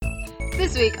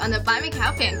This week on the Buy Me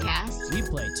Cow Fancast, We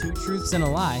play Two Truths and a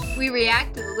Lie. we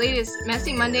react to the latest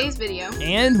Messy Mondays video.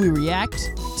 And we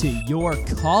react to your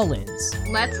call-ins.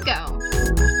 Let's go.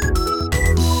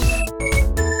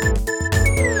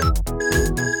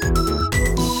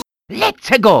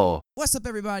 Let's go! What's up,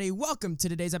 everybody? Welcome to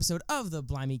today's episode of the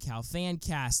Blimey Cow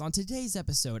Fancast. On today's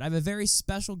episode, I have a very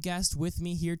special guest with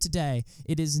me here today.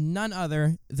 It is none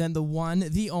other than the one,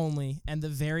 the only, and the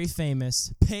very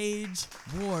famous Paige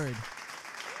Ward.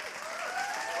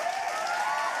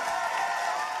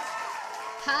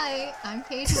 Hi, I'm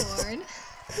Paige Ward.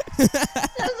 That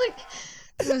was like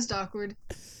most awkward.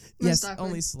 Yes, Awkward.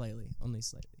 only slightly.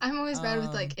 I'm always bad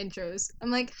with like intros.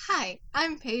 I'm like, hi,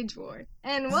 I'm Paige Ward,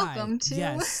 and welcome Hi. to.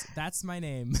 Yes, that's my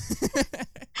name.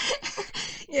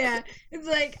 Yeah, it's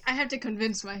like I have to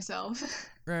convince myself.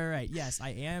 Right. Yes, I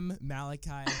am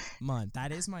Malachi Munn.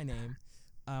 That is my name.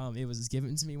 It was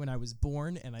given to me when I was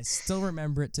born, and I still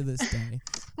remember it to this day.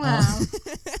 Wow.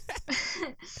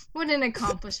 What an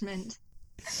accomplishment.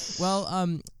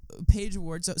 Well, Paige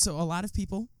Ward. So a lot of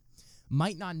people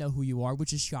might not know who you are,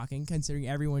 which is shocking considering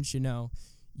everyone should know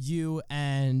you.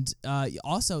 And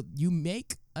also, you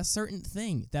make a certain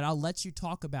thing that I'll let you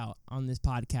talk about on this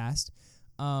podcast.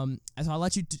 So I'll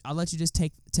let you just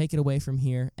take it away from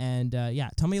here. And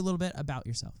tell me a little bit about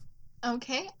yourself.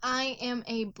 Okay, I am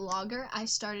a blogger. I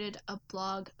started a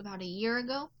blog about a year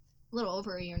ago, a little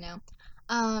over a year now.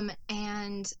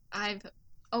 And I've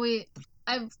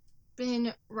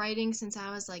been writing since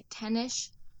I was like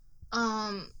 10ish.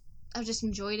 I've just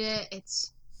enjoyed it.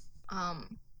 It's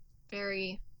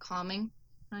very calming,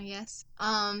 I guess.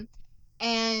 And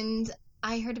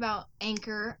I heard about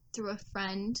Anchor through a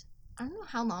friend. I don't know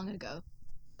how long ago,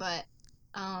 but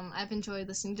I've enjoyed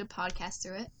listening to podcasts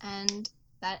through it, and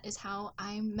that is how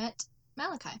I met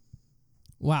Malachi.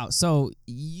 Wow. So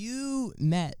you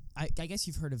met. I guess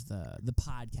you've heard of the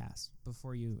podcast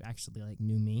before you actually like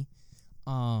knew me.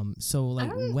 So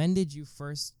like when did you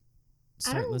first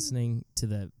start listening to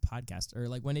the podcast, or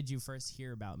like when did you first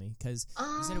hear about me? Because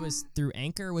you said it was through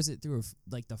Anchor. Was it through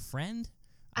like the friend?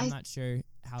 I'm not sure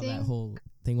how that whole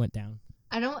thing went down.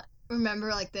 I don't remember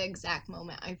like the exact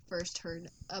moment I first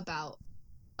heard about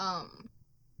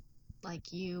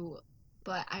like you,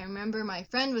 but I remember my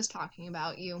friend was talking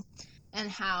about you and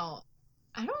how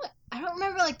I don't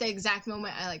remember like the exact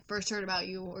moment I like first heard about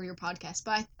you or your podcast,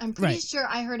 but I'm pretty sure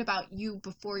I heard about you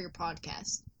before your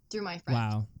podcast through my friend.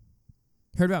 Wow.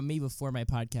 Heard about me before my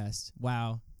podcast.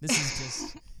 Wow. This is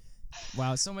just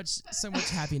wow, so much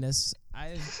happiness.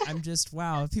 I'm just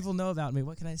wow, if people know about me,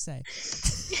 what can I say?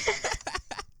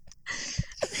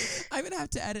 I'm going to have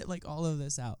to edit like all of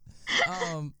this out.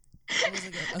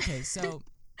 Okay, so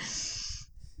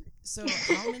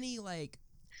how many like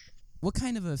what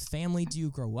kind of a family do you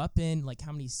grow up in? Like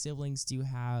how many siblings do you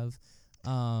have?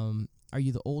 Are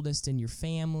you the oldest in your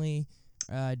family?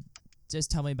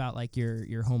 Just tell me about like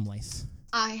your home life.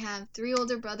 I have 3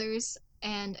 older brothers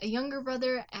and a younger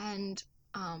brother, and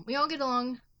we all get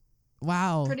along.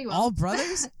 Wow. Pretty well. All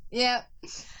brothers? Yep.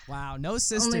 Wow, no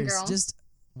sisters. Only girl. Just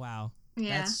wow.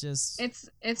 Yeah. That's just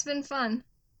It's been fun.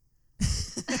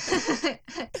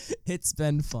 It's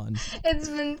been fun. It's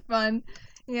been fun.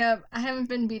 Yep. I haven't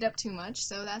been beat up too much,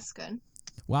 so that's good.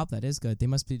 Wow, that is good. They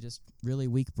must be just really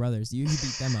weak brothers. You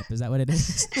beat them up. Is that what it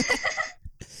is?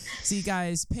 See,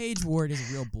 guys, Paige Ward is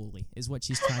a real bully, is what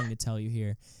she's trying to tell you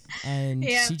here. And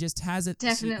she just has it.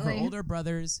 Definitely. Her older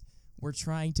brothers were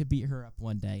trying to beat her up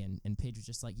one day, and Paige was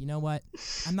just like, you know what?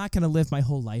 I'm not going to live my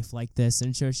whole life like this.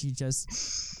 And so she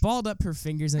just balled up her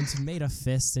fingers and made a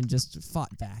fist and just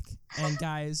fought back. And,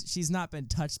 guys, she's not been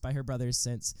touched by her brothers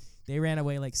since. They ran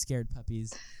away like scared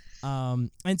puppies. And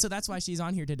so that's why she's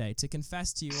on here today, to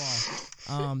confess to you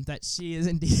all that she is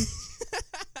indeed...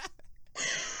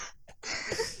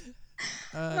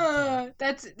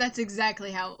 That's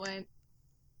exactly how it went.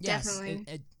 Yes,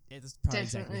 Definitely. it's probably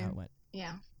exactly how it went.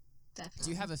 Yeah, definitely.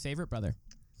 Do you have a favorite brother?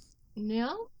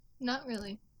 No, not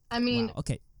really. I mean, Wow,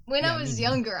 okay. when Yeah, I was me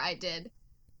younger, I did.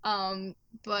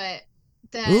 But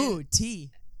then Ooh,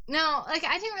 T. no, like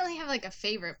I didn't really have like a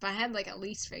favorite, but I had like a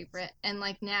least favorite, and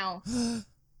like now,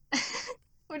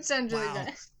 which sounds really Wow.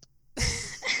 bad.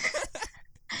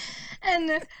 And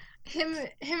him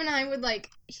and I would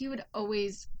like he would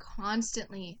always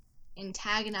constantly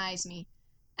antagonize me,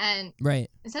 and Right.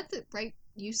 is that the right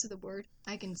use of the word?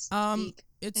 I can speak.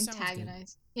 It sounds good.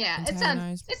 Antagonize. Yeah,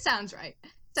 Antagonize. it sounds right.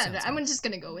 Sounds I'm right. just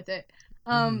gonna go with it.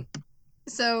 Mhm.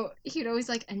 So he'd always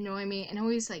like annoy me and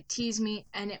always like tease me,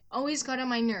 and it always got on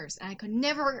my nerves, and I could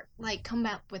never like come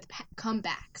back with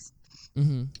comebacks.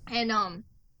 Mm-hmm. And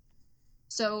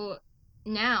so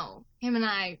now him and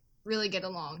I really get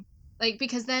along. Like,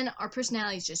 because then our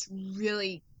personalities just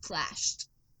really clashed.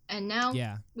 And now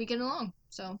Yeah. we get along.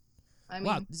 So, I mean.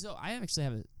 Wow. So I actually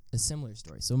have a similar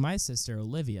story. So my sister,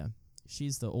 Olivia,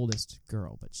 she's the oldest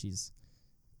girl, but she's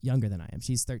younger than I am.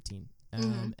 She's 13.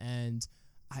 And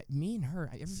me and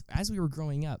her, as we were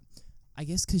growing up, I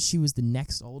guess because she was the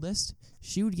next oldest,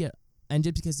 she would get, and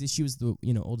just because she was the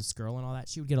oldest girl and all that,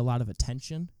 she would get a lot of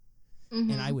attention.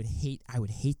 And I would hate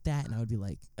that, and I would be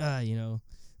like,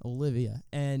 Olivia,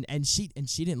 and she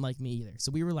didn't like me either.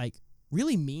 So we were like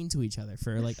really mean to each other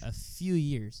for like a few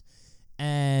years,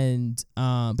 and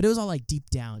but it was all like deep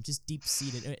down, just deep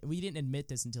seated. We didn't admit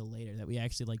this until later that we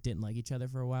actually like didn't like each other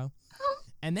for a while,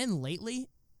 and then lately,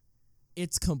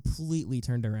 it's completely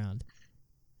turned around,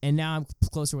 and now I'm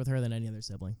closer with her than any other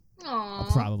sibling. Aww.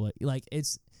 Probably like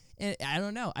I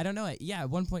don't know. Yeah, at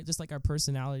one point, just like our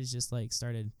personalities just like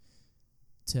started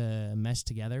to mesh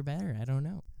together better. I don't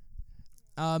know.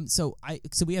 So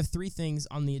we have 3 things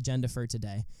on the agenda for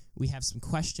today. We have some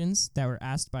questions that were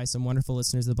asked by some wonderful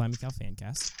listeners of the Blimey Cow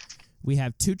Fancast. We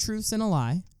have 2 truths and a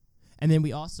lie, and then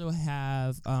we also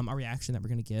have our reaction that we're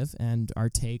going to give and our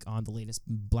take on the latest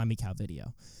Blimey Cow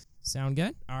video. Sound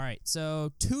good? All right.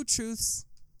 So 2 truths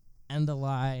and a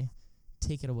lie.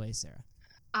 Take it away, Sarah.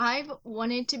 I've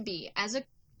wanted to be, as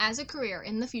a career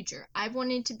in the future, I've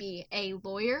wanted to be a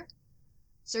lawyer,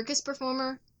 circus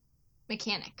performer,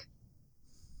 mechanic.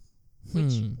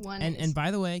 Which one is? And by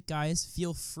the way, guys,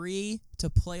 feel free to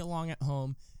play along at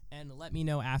home and let me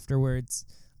know afterwards.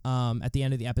 At the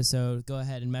end of the episode, go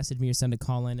ahead and message me or send a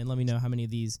call in and let me know how many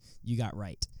of these you got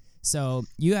right. So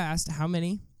you asked how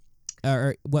many,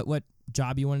 or what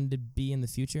job you wanted to be in the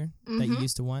future that you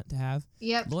used to want to have.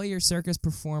 Yep. Lawyer, circus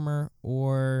performer,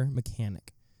 or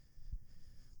mechanic.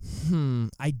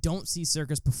 I don't see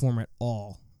circus performer at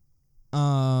all.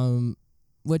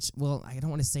 Which, well, I don't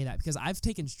want to say that because I've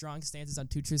taken strong stances on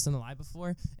 2 truths and a lie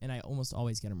before, and I almost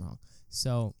always get them wrong.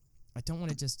 So I don't want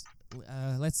to just.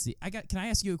 Let's see. Can I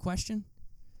ask you a question?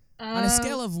 On a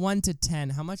scale of 1 to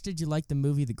 10, how much did you like the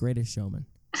movie The Greatest Showman?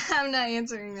 I'm not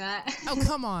answering that. Oh,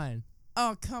 come on.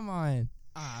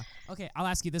 Okay, I'll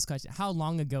ask you this question. How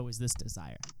long ago was this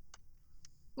desire?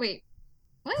 Wait,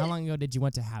 what? How long ago did you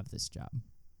want to have this job?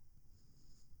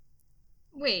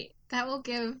 Wait, that will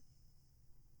give.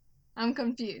 I'm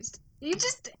confused. You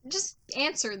just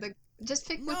answer just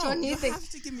pick which one you think. You have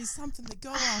to give me something to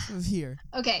go off of here.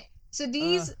 Okay, so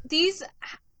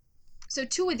so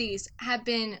 2 of these have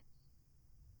been,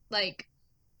 like,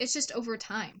 it's just over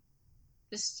time.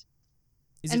 Is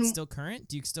it still current?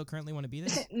 Do you still currently want to be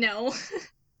this? No.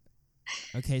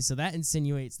 Okay, so that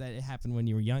insinuates that it happened when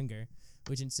you were younger,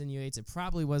 which insinuates it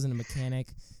probably wasn't a mechanic,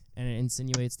 and it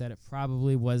insinuates that it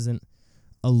probably wasn't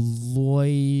a lawyer.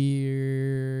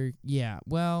 Yeah,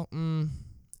 well, I'm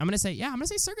gonna say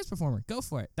circus performer. Go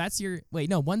for it. That's your. Wait,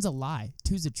 no, 1's a lie.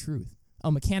 2's the truth. Oh,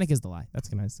 mechanic is the lie.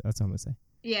 That's what I'm gonna say.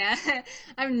 Yeah,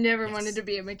 I've never wanted to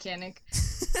be a mechanic.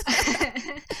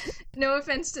 No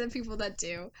offense to the people that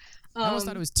do. I almost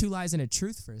thought it was 2 lies and a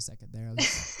truth for a second there. I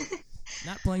was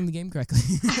not playing the game correctly.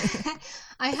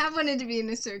 I have wanted to be in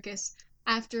a circus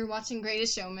after watching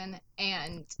Greatest Showman,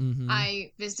 and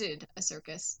I visited a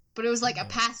circus, but it was like a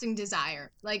passing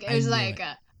desire. Like it was like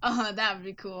that would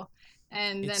be cool.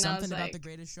 And it's then I was something like, about The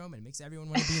Greatest Showman. It makes everyone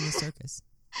want to be in the circus.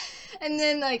 And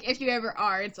then, like, if you ever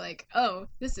are, it's like, oh,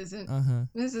 this isn't what I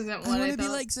want to be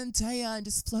like Zendaya and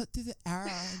just float through the air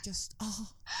and just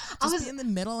be in the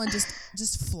middle and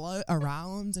just float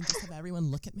around and just have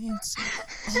everyone look at me. And it's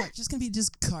just gonna be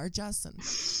just gorgeous and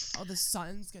the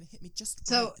sun's gonna hit me just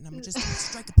right and I'm just gonna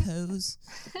strike a pose.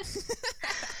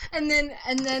 and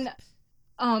then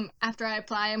after I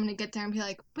apply, I'm gonna get there and be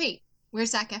like, wait,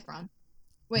 where's Zac Efron?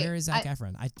 Wait, where is Zac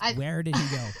Efron? Where did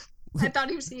he go? I thought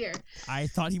he was here. I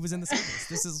thought he was in the circus.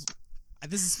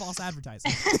 This is false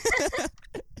advertising.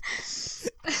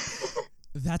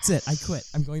 That's it. I quit.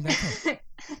 I'm going back home.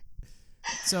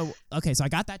 So I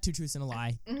got that 2 truths and a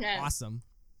lie. Okay. Awesome.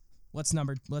 What's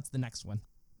the next one?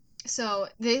 So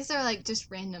these are like just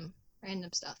random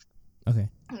stuff. Okay.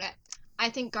 I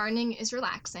think gardening is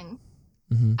relaxing.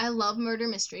 I love murder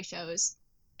mystery shows,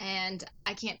 and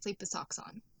I can't sleep with socks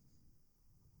on.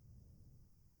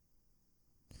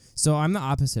 So I'm the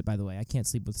opposite, by the way. I can't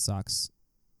sleep with socks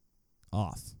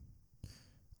off.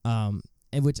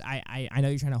 Which I know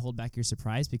you're trying to hold back your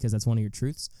surprise because that's one of your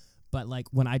truths. But like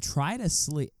when I try to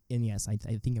sleep, and yes, I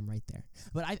think I'm right there.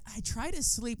 But I try to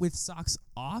sleep with socks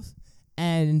off,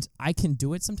 and I can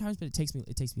do it sometimes, but it takes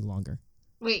me longer.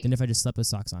 Wait. Than if I just slept with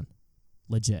socks on.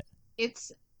 Legit.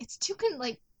 It's too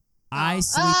I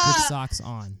sleep with socks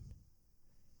on.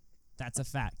 That's a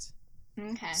fact.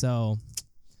 Okay. So.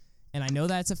 And I know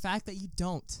that's a fact that you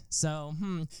don't. So,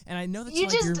 and I know that You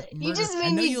like your just I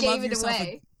made know me you gave love it yourself.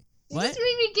 away. You What? just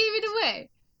made me gave it away.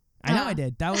 I know I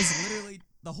did. That was literally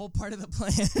the whole part of the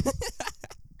plan.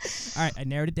 All right, I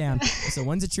narrowed it down. So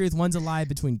one's a truth, one's a lie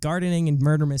between gardening and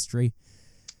murder mystery.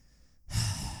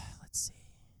 Let's see.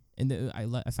 And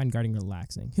I find gardening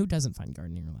relaxing. Who doesn't find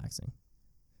gardening relaxing?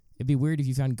 It'd be weird if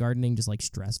you found gardening just like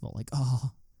stressful, like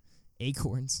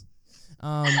acorns.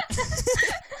 I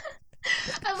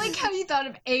like how you thought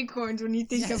of acorns when you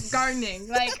think of gardening.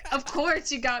 Like, of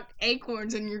course you got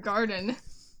acorns in your garden.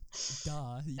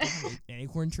 Duh. You don't have an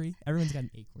acorn tree? Everyone's got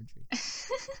an acorn tree.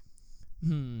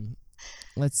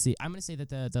 Let's see. I'm going to say that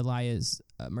the lie is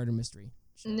murder mystery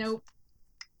shows. Nope.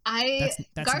 That's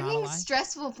Gardening's not a lie?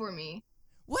 stressful for me.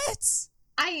 What?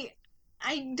 I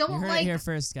don't You heard like it here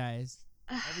first, guys.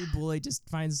 Every bully just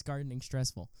finds gardening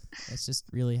stressful. That's just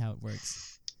really how it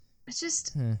works. It's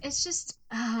just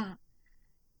Huh.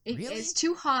 Really? It's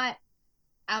too hot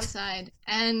outside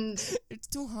and It's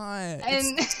too hot.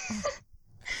 and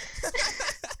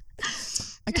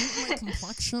I don't like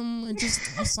complexion. I just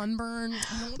sunburn.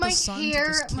 I don't want my the sun to hair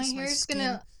just kiss my hair's skin.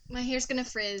 gonna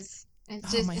frizz.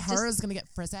 It's Oh, just my it's hair just, is gonna get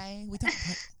frizzy. We don't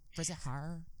put frizzy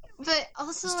hair. but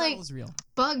also The like struggle's real.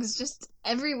 bugs just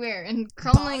everywhere and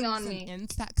crawling Bugs on and me.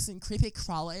 insects and creepy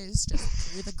crawlers just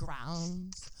through the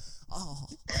ground. Oh.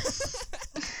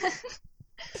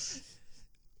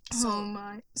 Oh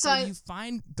my. So you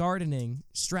find gardening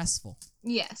stressful.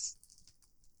 Yes.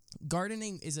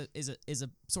 Gardening is a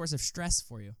source of stress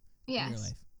for you in your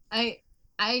Yes. life.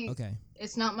 I Okay.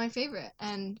 it's not my favorite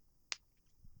and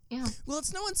yeah. Well,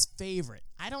 it's no one's favorite.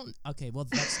 I don't. Okay. Well,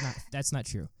 that's not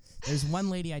true. There's one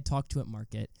lady I talked to at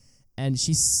market, and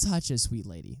she's such a sweet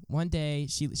lady. One day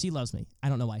she loves me. I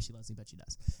don't know why she loves me, but she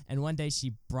does. And one day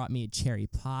she brought me a cherry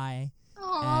pie.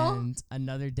 Aww. And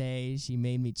another day, she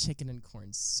made me chicken and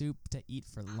corn soup to eat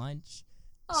for lunch.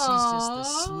 Aww. She's just the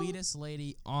sweetest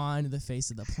lady on the face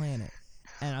of the planet.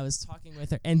 And I was talking with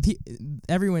her, and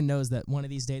everyone knows that one of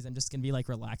these days I'm just gonna be like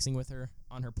relaxing with her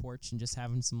on her porch and just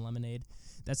having some lemonade.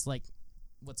 That's like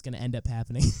what's gonna end up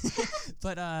happening.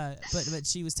 but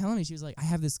she was telling me, she was like, I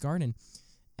have this garden,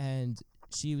 and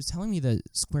she was telling me the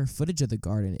square footage of the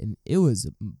garden, and it was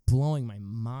blowing my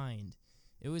mind.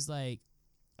 It was like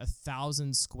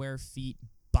 1,000 square feet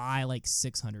by like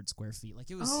 600 square feet. Like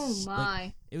it was. Oh my.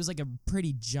 Like, it was like a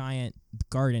pretty giant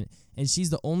garden, and she's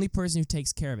the only person who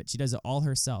takes care of it. She does it all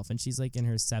herself, and she's like in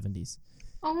her 70s.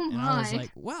 Oh my. And I was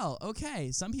like, well,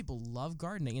 okay. Some people love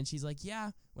gardening, and she's like,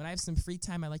 yeah. When I have some free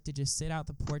time, I like to just sit out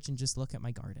the porch and just look at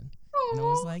my garden. Aww. And I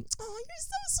was like, oh, you're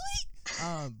so sweet.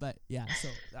 But yeah, so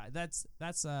that's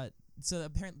so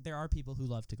apparently there are people who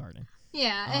love to garden.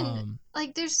 Yeah, and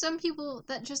like there's some people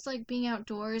that just like being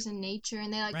outdoors and nature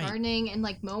and they like Right. gardening and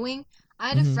like mowing. I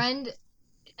had a friend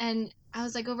and I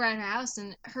was like over at her house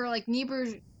and her like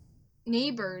neighbors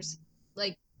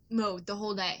like mowed the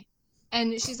whole day.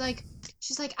 And she's like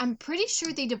I'm pretty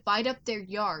sure they divide up their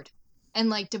yard and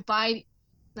like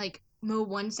mow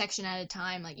one section at a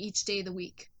time like each day of the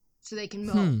week so they can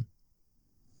mow.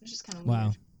 Which is kind of Wow.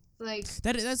 weird. Like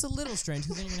That's a little strange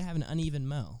because then you're gonna have an uneven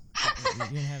mow.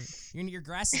 Your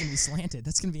grass is gonna be slanted.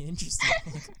 That's gonna be interesting.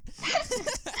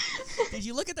 Did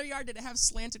you look at their yard? Did it have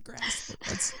slanted grass?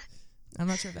 I'm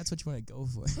not sure if that's what you want to go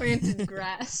for. planted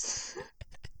grass.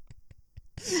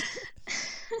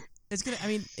 It's gonna. I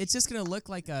mean, it's just gonna look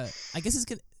like a. I guess it's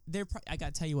gonna. I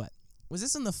gotta tell you what. Was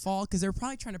this in the fall? Because they're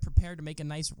probably trying to prepare to make a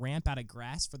nice ramp out of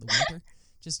grass for the winter.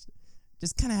 Just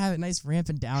kind of have it nice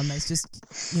ramping down. Nice, just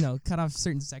cut off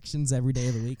certain sections every day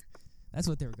of the week. That's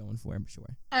what they were going for, I'm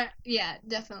sure. Yeah,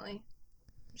 definitely.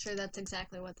 I'm sure that's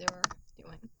exactly what they were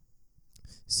doing.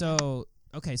 So,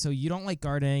 okay, so you don't like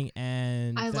gardening,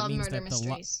 and I that love means murder that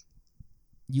mysteries.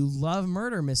 you love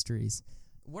murder mysteries.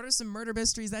 What are some murder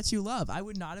mysteries that you love? I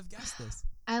would not have guessed this.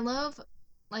 I love,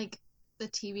 like, the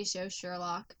TV show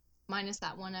Sherlock, minus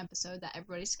that one episode that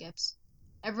everybody skips.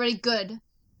 Everybody good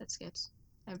that skips.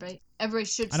 Everybody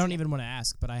should I don't skip. even want to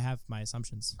ask, but I have my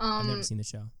assumptions. I've never seen the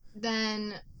show.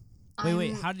 Then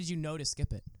Wait, how did you know to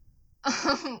skip it?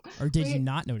 Or did you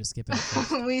not know to skip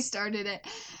it? we started it,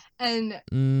 and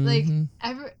like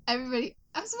everybody.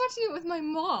 I was watching it with my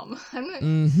mom. I'm not,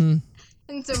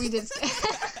 and so we did.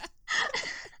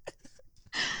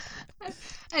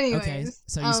 Anyways, okay,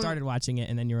 so you started watching it,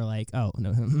 and then you were like, "Oh no,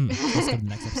 let's go to the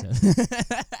next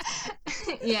episode."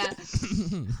 Yeah.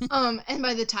 And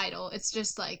by the title, it's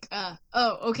just like,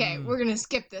 okay, we're gonna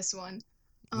skip this one.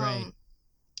 Right.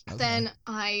 Okay. Then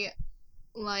I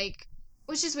like,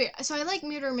 which is weird. So I like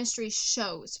murder mystery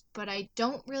shows, but I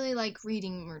don't really like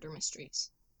reading murder mysteries.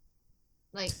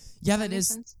 Like, yeah, does that is.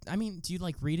 make sense? I mean, do you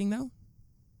like reading though?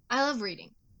 I love reading,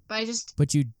 but I just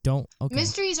But you don't. Okay.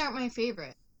 mysteries aren't my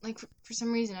favorite. Like for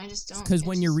some reason, I just don't. Because It's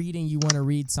when you're just- reading, you want to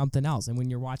read something else, and when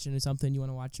you're watching something, you want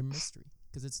to watch a mystery.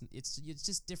 Because it's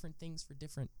just different things for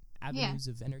different avenues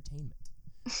of entertainment.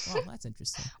 Well, that's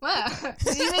interesting. Wow,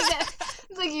 you made that.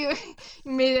 It's like you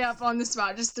made it up on the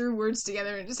spot, just threw words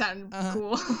together, and it just sounded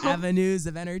cool. Avenues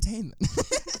of entertainment.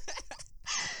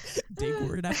 Big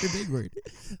word after big word.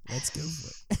 Let's go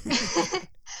for it.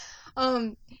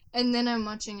 And then I'm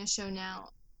watching a show now.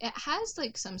 It has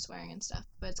like some swearing and stuff,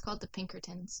 but it's called The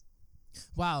Pinkertons.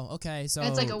 Wow. Okay. So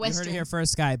It's like a you heard Western. it here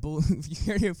first, guy. You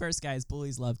heard it here first, guys.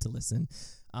 Bullies love to listen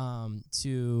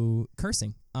to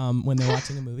cursing when they're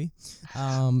watching a movie.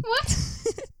 What?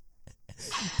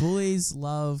 Bullies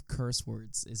love curse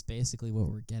words is basically what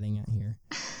we're getting at here.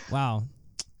 Wow,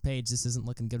 Paige, this isn't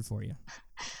looking good for you.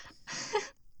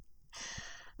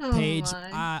 Oh Paige,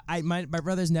 my. my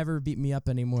brothers never beat me up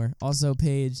anymore. Also,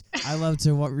 Paige, I love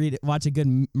to watch a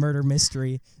good murder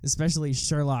mystery, especially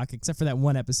Sherlock, except for that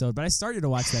one episode. But I started to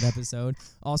watch that episode.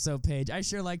 Also, Paige, I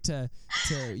sure like to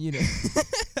you know.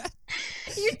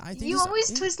 I think You this-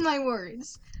 always twist my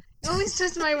words. You always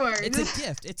twist my words. It's a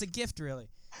gift. It's a gift, really.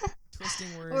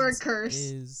 Twisting words Or a curse.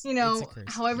 is You know, it's a curse.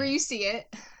 however Yeah. you see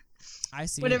it. I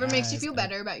see Whatever it makes you as feel a-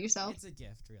 better about yourself. It's a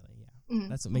gift, really. Yeah, Mhm,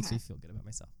 that's what makes okay. me feel good about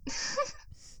myself.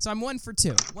 So I'm 1 for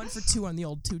 2. 1 for 2 on the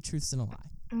old 2 truths and a lie.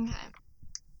 Okay.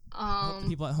 I hope the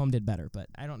people at home did better, but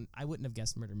I wouldn't have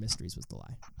guessed murder mysteries was the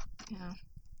lie. Yeah.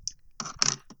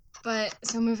 But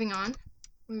so moving on.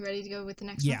 We ready to go with the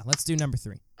next Yeah, let's do number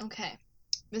 3. one? Okay.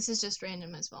 This is just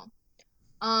random as well.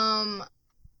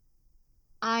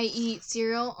 I eat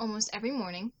cereal almost every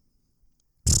morning.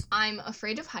 I'm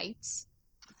afraid of heights.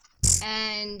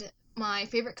 And my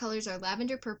favorite colors are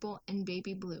lavender purple and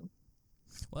baby blue.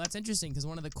 Well, that's interesting because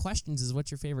one of the questions is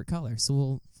what's your favorite color.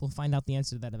 So we'll find out the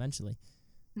answer to that eventually.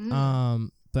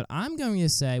 But I'm going to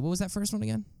say, what was that first one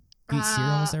again? You eat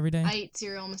cereal almost every day? I eat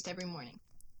cereal almost every morning.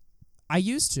 I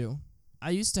used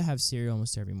to have cereal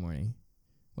almost every morning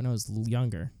when I was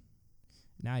younger.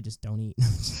 Now I just don't eat.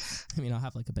 I mean, I'll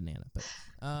have like a banana, but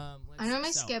I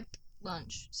normally skip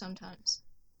lunch sometimes.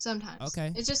 Sometimes.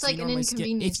 Okay. It's just So like you an normally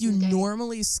inconvenience. if you in the day.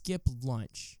 normally skip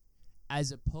lunch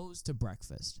as opposed to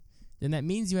breakfast, then that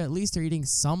means you at least are eating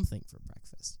something for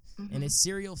breakfast. Mhm. And is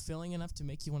cereal filling enough to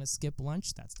make you want to skip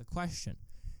lunch? That's the question.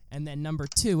 And then number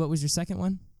 2, what was your second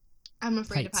one? I'm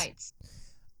afraid of heights.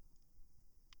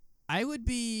 I would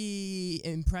be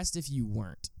impressed if you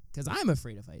weren't, because I'm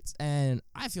afraid of heights, and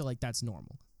I feel like that's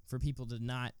normal for people to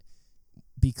not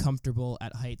be comfortable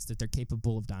at heights that they're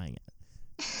capable of dying at.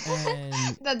 And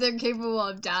That they're capable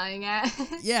of dying at.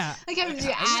 yeah, Like, how did you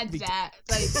I add wouldn't be- that?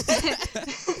 Like,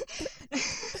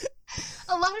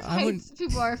 a lot of I wouldn't- heights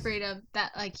people are afraid of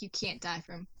that, like, you can't die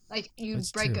from. Like, you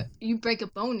That's break true. you break a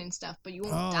bone and stuff, but you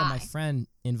won't Oh, die. my friend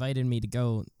invited me to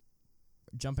go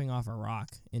jumping off a rock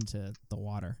into the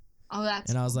water. Oh, that's.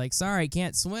 And I was like, sorry,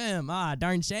 can't swim. Ah,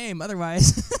 darn shame.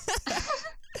 Otherwise,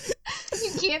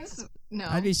 You can't. No.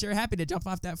 I'd be sure happy to jump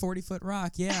off that 40-foot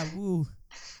rock. Yeah, woo.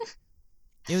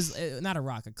 It was not a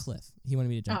rock, a cliff. He wanted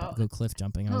me to go cliff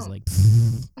jumping. I was Oh. like,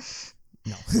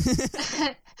 no.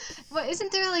 Well,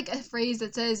 isn't there like a phrase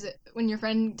that says when your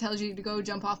friend tells you to go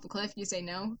jump off a cliff, you say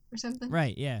no or something?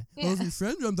 Right, yeah. Yeah. Well, if your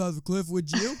friend jumped off the cliff,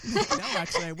 would you? No,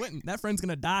 actually, I wouldn't. That friend's going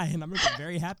to die, and I'm going to be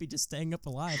very happy just staying up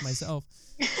alive myself.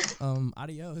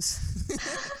 Adios.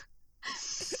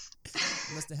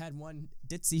 Must have had one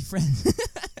ditzy friend.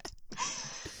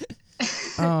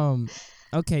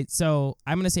 Okay, so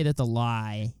I'm going to say that the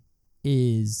lie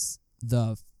is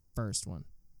the first one.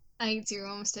 I eat cereal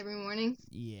almost every morning.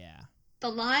 Yeah. The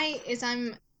lie is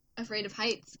I'm afraid of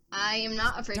heights. I am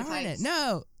not afraid of Darn it, heights.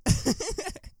 no.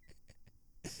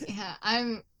 Yeah,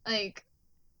 I'm like,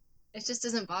 it just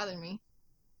doesn't bother me.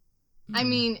 I Hmm.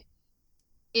 mean,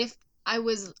 if I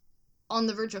was on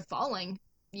the verge of falling,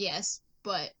 yes,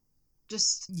 but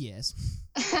just Yes.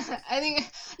 I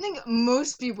think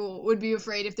most people would be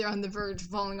afraid if they're on the verge of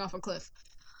falling off a cliff.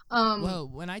 Well,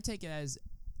 when I take it as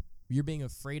you're being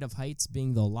afraid of heights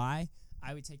being the lie,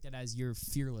 I would take that as you're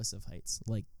fearless of heights.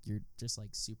 Like, you're just, like,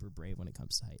 super brave when it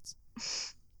comes to heights.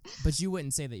 But you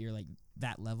wouldn't say that you're, like,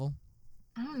 that level?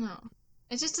 I don't know.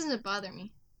 It just doesn't bother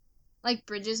me. Like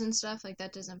bridges and stuff, like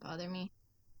that doesn't bother me.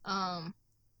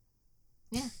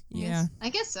 Yeah. Yeah. I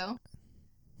guess so.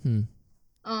 Hmm.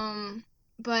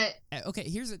 But Okay,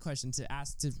 here's a question to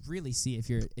ask to really see if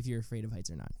you're afraid of heights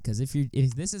or not. Because if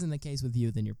this isn't the case with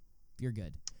you, then you're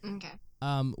good. okay.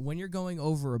 When you're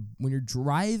when you're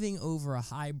driving over a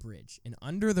high bridge and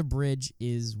under the bridge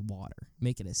is water,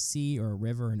 make it a sea or a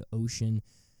river, an ocean.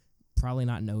 Probably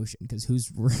not an ocean because who's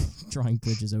drawing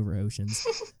bridges over oceans?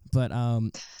 But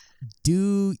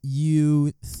Do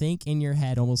you think in your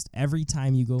head almost every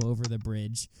time you go over the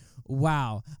bridge,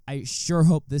 wow, I sure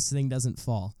hope this thing doesn't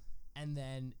fall? And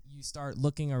then you start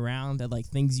looking around at like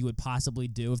things you would possibly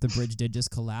do if the bridge did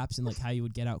just collapse and like how you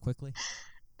would get out quickly?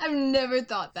 I've never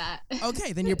thought that.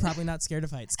 Okay, then you're probably not scared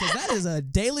of heights because that is a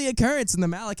daily occurrence in the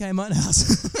Malachi Mud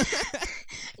House.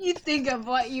 You think of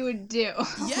what you would do.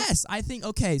 Yes, I think,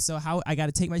 okay, so how I got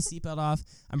to take my seatbelt off.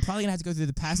 I'm probably going to have to go through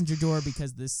the passenger door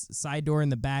because this side door in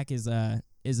the back is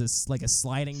like a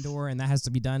sliding door, and that has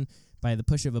to be done by the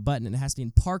push of a button, and it has to be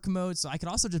in park mode. So I could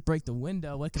also just break the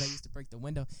window. What could I use to break the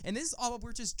window? And this is all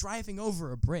we're just driving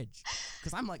over a bridge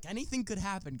because I'm like, anything could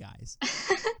happen, guys.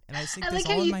 And I think I this like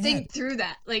how all in you my think head. through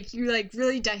that. Like, you like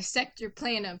really dissect your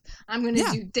plan of, I'm going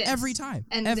to do this. Every time.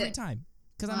 And Every time.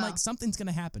 Because I'm Wow. like, something's going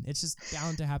to happen. It's just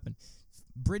bound to happen.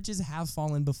 Bridges have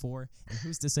fallen before, and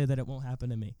who's to say that it won't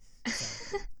happen to me?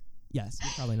 So, yes,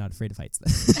 you're probably not afraid of heights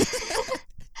then.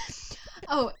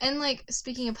 Oh, and like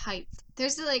speaking of heights,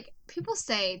 there's like people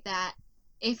say that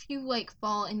if you like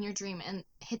fall in your dream and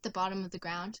hit the bottom of the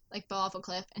ground, like fall off a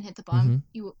cliff and hit the bottom,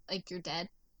 you like you're dead.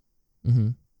 Mm-hmm.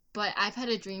 But I've had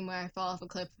a dream where I fall off a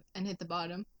cliff and hit the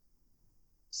bottom.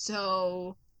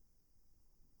 So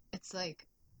it's like,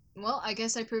 well, I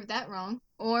guess I proved that wrong,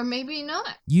 or maybe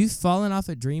not. You've fallen off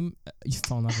a dream. You've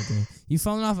fallen off a dream. You've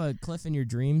fallen off a cliff in your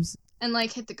dreams. And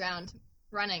like hit the ground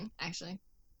running, actually,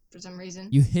 for some reason.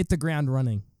 You hit the ground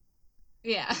running.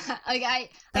 Yeah, like I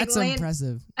That's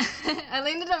impressive. I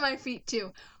landed on my feet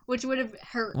too, which would have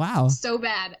hurt Wow. so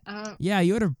bad. Yeah,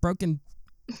 you would have broken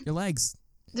your legs.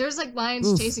 There's like lions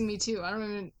Oof. chasing me too. I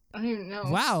don't even know.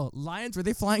 Wow, lions, were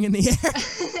they flying in the air?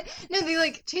 No, they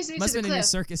like chased me Must to have the been in your cliff.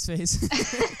 circus face.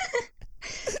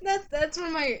 That's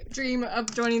when my dream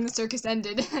of joining the circus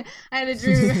ended. I had a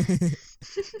dream.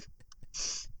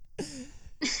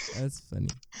 That's funny.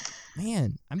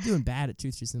 Man, I'm doing bad at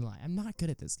Truth, Truth, and Lie. I'm not good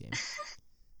at this game.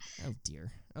 Oh,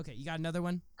 dear. Okay, you got another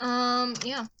one?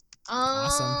 Yeah.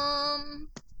 Awesome.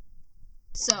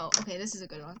 So, okay, this is a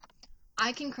good one.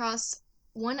 I can cross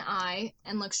one eye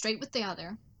and look straight with the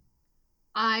other.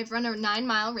 I've run a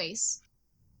 9-mile race,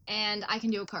 and I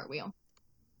can do a cartwheel.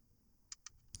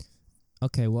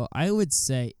 Okay, well, I would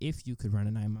say if you could run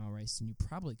a 9-mile race, then you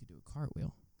probably could do a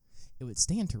cartwheel. It would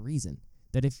stand to reason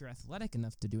that if you're athletic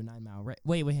enough to do a 9-mile race...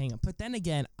 Wait, hang on. But then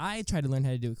again, I tried to learn how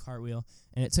to do a cartwheel,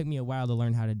 and it took me a while to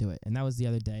learn how to do it. And that was the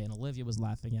other day, and Olivia was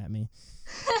laughing at me.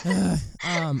 But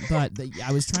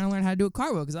I was trying to learn how to do a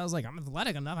cartwheel because I was like, I'm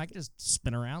athletic enough. I can just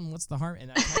spin around. What's the harm?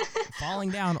 And I kept falling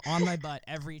down on my butt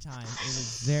every time. It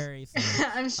was very funny.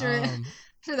 I'm sure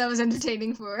that was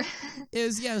entertaining for her. It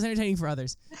was entertaining for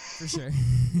others, for sure.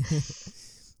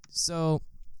 So,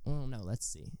 well, no, let's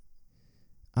see.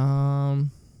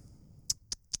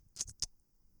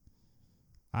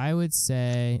 I would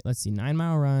say, let's see,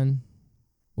 9-mile run.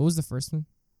 What was the first one?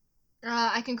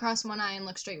 I can cross one eye and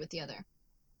look straight with the other.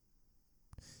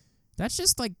 That's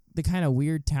just like the kind of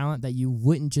weird talent that you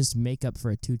wouldn't just make up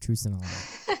for a 2 truths and a lie.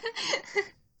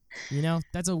 You know,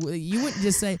 you wouldn't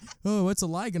just say, oh, what's a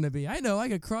lie going to be? I know, I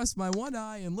could cross my one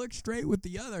eye and look straight with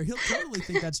the other. He'll totally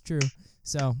think that's true.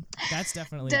 So that's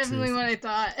definitely Definitely a truth. what I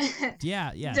thought.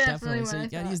 Yeah, definitely. So you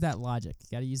got to use that logic.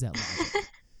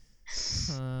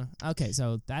 Okay,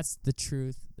 so that's the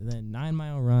truth. Then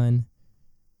 9-mile run.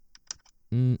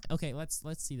 Okay, let's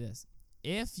see this.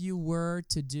 If you were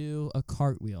to do a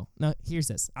cartwheel. Now, here's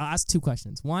this. I'll ask 2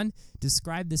 questions. 1,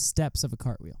 describe the steps of a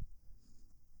cartwheel.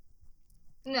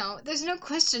 No, there's no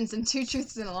questions in 2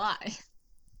 truths and a lie.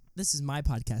 This is my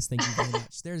podcast. Thank you very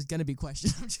much. There's going to be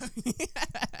questions. I'm joking.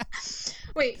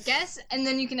 Wait, guess, and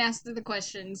then you can ask the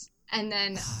questions, and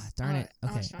then... Darn it. I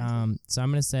Okay, was trying to- so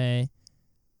I'm going to say...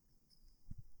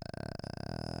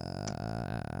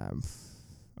 I'm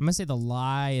going to say the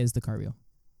lie is the cartwheel.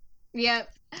 Yep,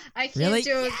 I can't Really?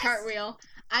 do a Yes! cartwheel.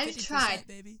 I've 50%, tried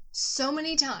baby. so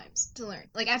many times to learn.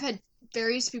 Like, I've had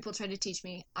various people try to teach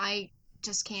me. I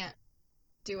just can't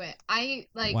do it.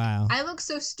 Wow. I look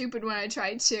so stupid when I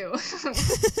try to.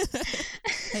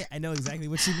 Hey, I know exactly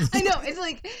what you mean. I know, it's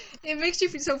like, it makes you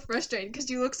feel so frustrated because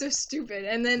you look so stupid,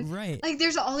 and then Right. like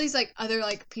there's all these like other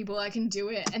like people that can do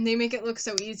it, and they make it look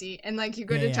so easy, and like you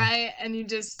go to try it and you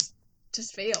just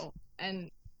fail.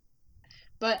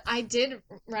 But I did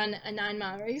run a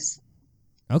 9-mile race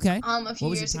Okay. a few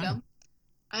What was years your time? ago.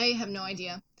 I have no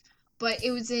idea, but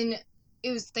it was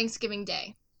Thanksgiving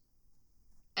Day,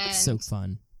 and It's so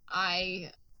fun.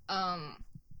 I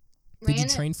Did you ran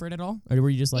it. train for it at all? Or were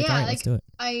you just like, Yeah, all right, let's do it?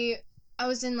 I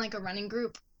was in like a running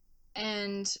group,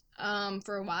 and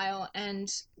for a while,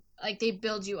 and like they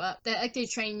build you up, they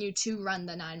train you to run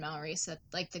the 9-mile race that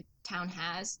like the town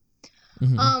has.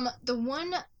 Mhm. The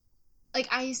one like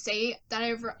I say that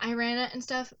I ran it and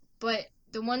stuff, but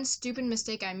the one stupid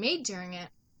mistake I made during it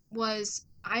was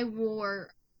I wore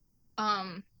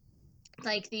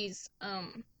like these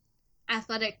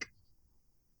athletic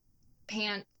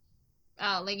pant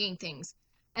legging things,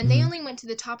 and they only went to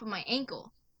the top of my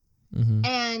ankle,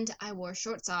 and I wore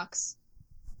short socks,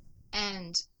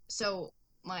 and so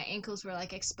my ankles were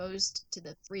like exposed to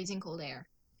the freezing cold air.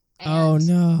 And oh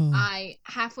no! I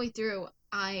halfway through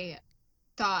I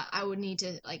thought I would need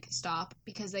to like stop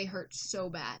because they hurt so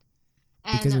bad.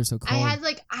 And because they're so cold.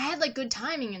 I had like good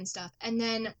timing and stuff, and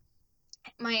then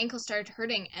my ankle started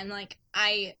hurting, and like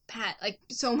like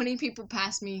so many people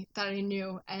passed me that I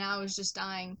knew, and I was just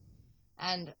dying.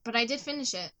 But I did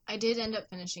finish it. I did end up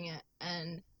finishing it,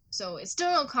 and so it's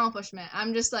still an accomplishment.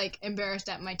 I'm just like embarrassed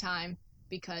at my time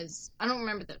because I don't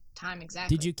remember the time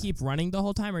exactly. Did you keep running the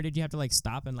whole time, or did you have to like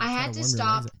stop and like? I try had to warm your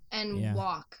stop legs? and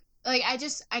walk. Like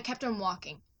I kept on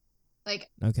walking, like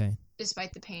Okay.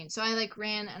 despite the pain. So I like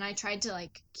ran and I tried to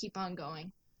like keep on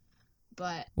going,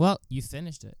 but Well, you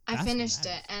finished it. I That's what finished it,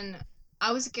 matters. and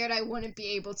I was scared I wouldn't be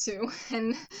able to,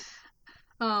 and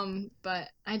but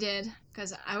I did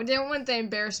because I didn't want the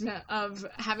embarrassment of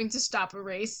having to stop a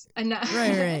race and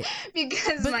Right.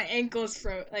 because But- my ankles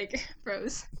froze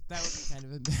That would be kind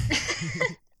of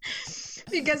embarrassing.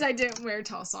 because I didn't wear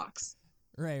tall socks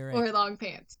right. or long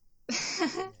pants.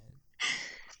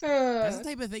 That's the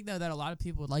type of thing though that a lot of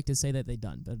people would like to say that they've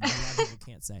done, but a lot of people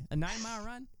can't say. A 9-mile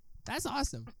run? That's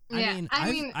awesome. Yeah,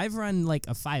 I mean, I've run like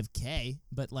a 5K,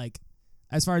 but like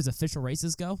as far as official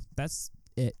races go, that's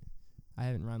it. I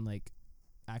haven't run like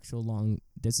actual long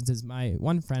distances. My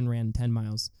one friend ran 10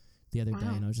 miles the other day,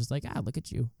 Wow. and I was just like, look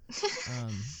at you.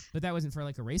 But that wasn't for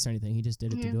like a race or anything. He just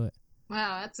did it to do it.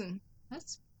 Wow,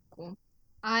 that's cool.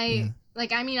 I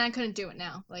couldn't do it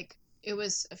now. Like it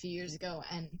was a few years ago,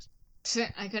 and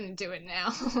I couldn't do it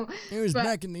now. It was But-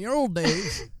 back in the old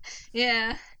days.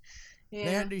 Yeah. They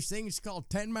had these things called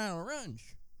 10-mile runs.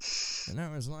 And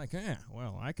I was like,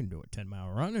 well, I can do a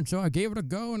 10-mile run. And so I gave it a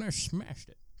go, and I smashed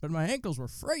it. But my ankles were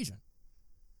freezing.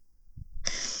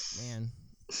 Man.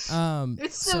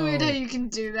 It's so weird how you can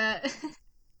do that.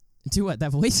 Do what?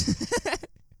 That voice?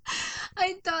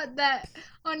 I thought that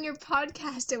on your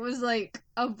podcast it was like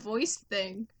a voice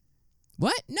thing.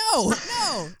 What? No.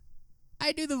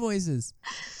 I do the voices.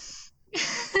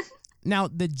 Now,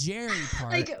 the Jerry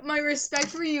part. Like my respect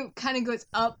for you kind of goes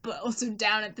up but also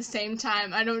down at the same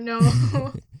time. I don't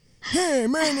know. Hey,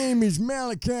 my name is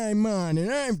Malachi Munn,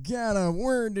 and I've got a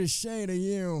word to say to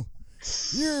you.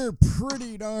 You're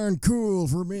pretty darn cool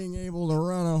for being able to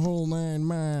run a whole 9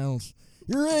 miles.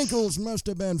 Your ankles must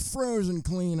have been frozen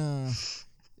clean off.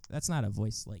 That's not a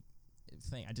voice like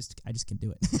thing. I just can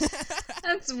do it.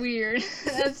 That's weird.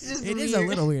 That's just It weird. is a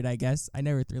little weird, I guess. I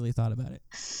never really thought about it.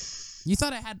 You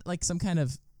thought I had like some kind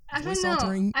of I don't voice know.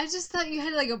 altering? I just thought you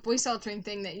had like a voice altering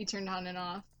thing that you turned on and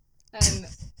off. And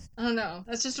I don't know.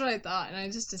 That's just what I thought, and I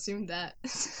just assumed that.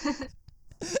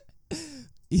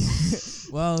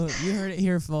 Well, you heard it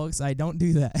here, folks. I don't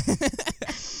do that.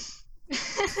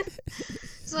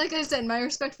 So like I said, my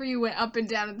respect for you went up and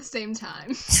down at the same time.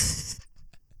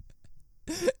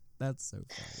 That's so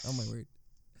funny. Oh my word.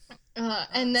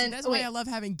 And then that's why I love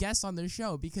having guests on the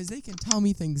show, because they can tell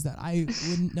me things that I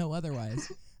wouldn't know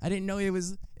otherwise. I didn't know it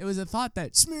was a thought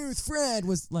that Smooth Fred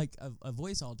was like a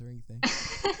voice altering thing.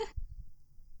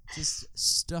 Just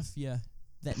stuff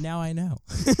that now I know.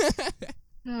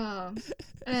 Oh,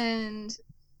 and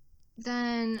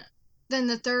then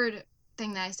the third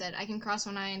thing that I said, I can cross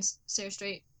one eye and stare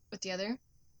straight with the other.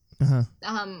 Uh-huh.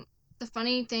 The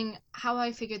funny thing, how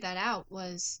I figured that out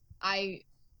was I,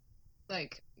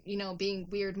 like, being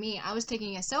weird me, I was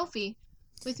taking a selfie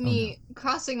with me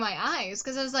crossing my eyes,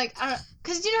 because I was like,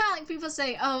 because you know how like people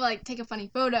say, oh, like take a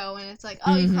funny photo, and it's like,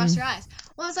 oh, you cross your eyes.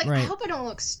 Well, I was like, I Right. hope I don't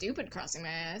look stupid crossing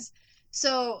my eyes.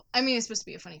 So I mean, it's supposed to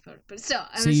be a funny photo, but still,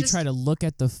 So you try to look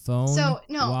at the phone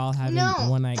while having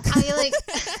one eye.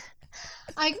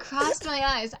 I crossed my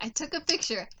eyes, I took a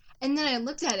picture, and then I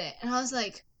looked at it, and I was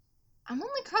like, I'm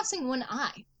only crossing one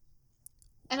eye.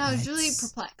 And I was really What?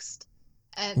 perplexed.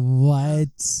 What?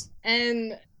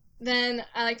 And then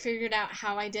I figured out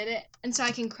how I did it, and so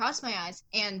I can cross my eyes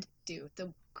and do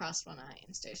the cross one eye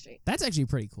and stare straight. That's actually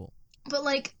pretty cool. But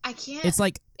I can't. It's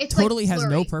like it's totally has no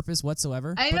blurry. purpose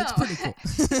whatsoever. I but know. it's pretty cool.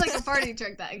 It's like a party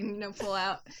trick that I can pull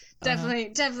out.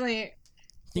 Definitely.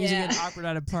 Things Yeah. are getting awkward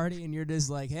at a party, and you're just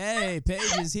like, "Hey,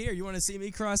 Paige is here. You want to see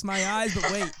me cross my eyes?"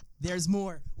 But wait, there's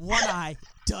more. One eye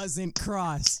doesn't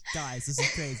cross, guys. This is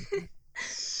crazy.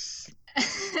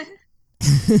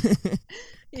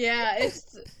 Yeah,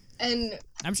 And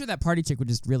I'm sure that party chick would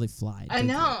just really fly. I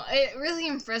know it really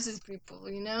impresses people,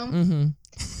 Mm-hmm.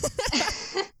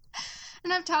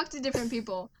 And I've talked to different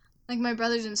people, like my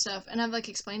brothers and stuff, and I've like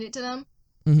explained it to them.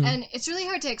 Mm-hmm. And it's really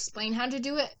hard to explain how to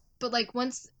do it, but like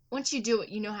once you do it,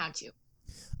 you know how to.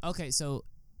 Okay, so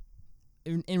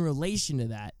in relation to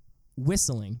that,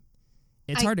 whistling,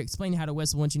 it's hard to explain how to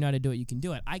whistle. Once you know how to do it, you can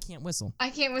do it. I can't whistle. I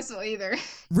can't whistle either.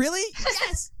 Really?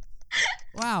 Yes.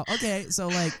 Wow. Okay, so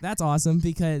like that's awesome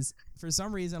because for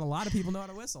some reason a lot of people know how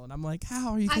to whistle, and I'm like,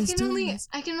 how are you guys doing this?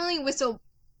 I can only whistle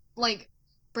like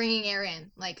bringing air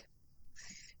in, like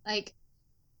I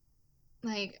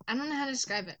don't know how to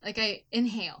describe it. Like I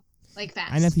inhale like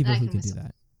fast. I know people who can whistle. do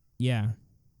that. Yeah.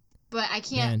 But I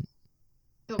can't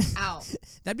go out.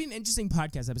 That'd be an interesting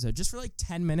podcast episode. Just for like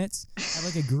 10 minutes, have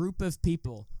like a group of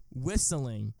people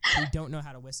whistling who don't know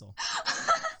how to whistle.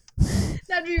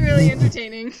 That'd be really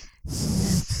entertaining.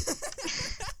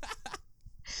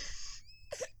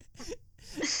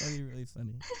 That'd be really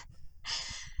funny.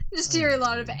 Just hear a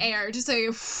lot of air, just like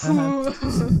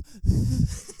And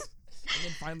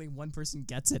then finally one person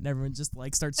gets it and everyone just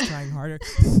like starts trying harder.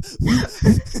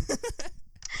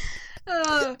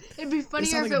 It'd be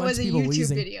funnier like if a it bunch was of a people YouTube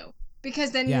wheezing. video,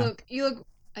 because then Yeah. you look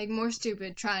like more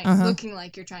stupid looking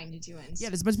like you're trying to do it. Yeah,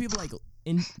 there's a bunch of people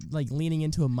like leaning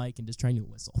into a mic and just trying to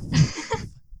whistle.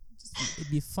 It'd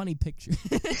be a funny picture.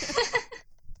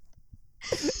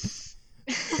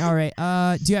 All right.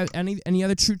 Do you have any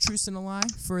other truths and a lie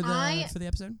for the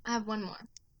episode? I have one more.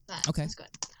 Okay. That's good.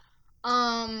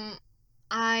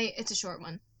 It's a short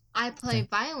one. I play Okay.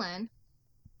 violin,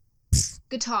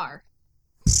 guitar,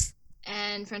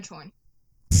 and French horn.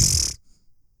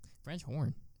 French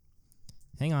horn.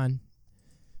 Hang on.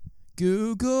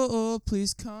 Google,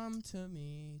 please come to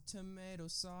me. Tomato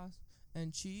sauce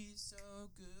and cheese so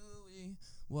gooey.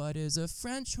 What is a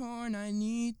French horn? I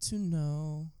need to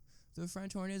know. The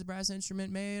French horn is a brass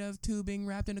instrument made of tubing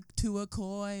wrapped into a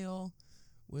coil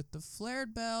with the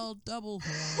flared bell double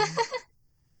horn.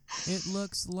 It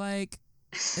looks like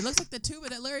the tuba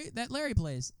that Larry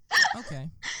plays. Okay.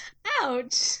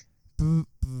 Ouch.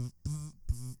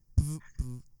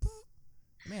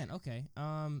 Man, okay.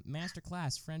 Master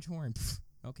class French horn.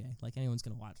 Okay, like anyone's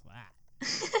gonna watch that.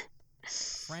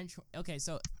 French. Okay,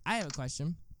 so I have a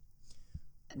question.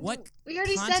 What? We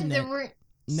already said continent- there were.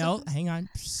 No, hang on.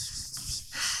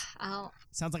 Oh.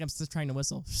 Sounds like I'm just trying to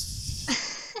whistle.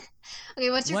 Okay,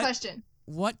 what's your question?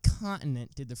 What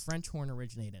continent did the French horn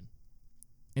originate in?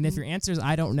 And if your answer is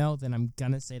I don't know, then I'm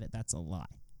gonna say that that's a lie.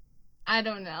 I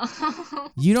don't know.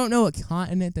 You don't know what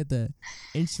continent that the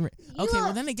instrument. Okay, You-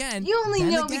 well then again. You only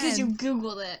then know again, because you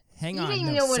Googled it. Hang You on. didn't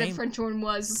even no, know what a same- French horn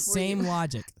was before Same you.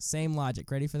 logic. Same logic.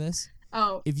 Ready for this?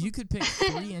 Oh. If you could pick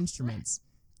 3 instruments,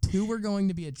 2 were going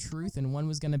to be a truth and 1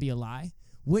 was going to be a lie,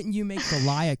 wouldn't you make the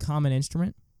lie a common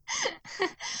instrument?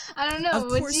 I don't know.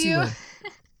 Of Would course you? would.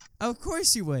 Of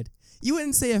course you would. You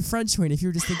wouldn't say a French horn if you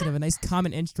were just thinking of a nice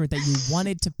common instrument that you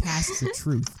wanted to pass as a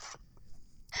truth.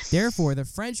 Therefore, the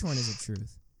French horn is a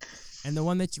truth. And the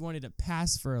one that you wanted to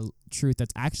pass for a truth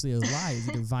that's actually a lie is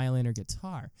either violin or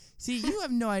guitar. See, you have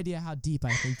no idea how deep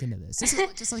I think into this. This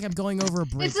is just like I'm going over a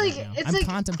bridge It's like right now. it's I'm like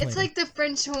contemplating. it's like the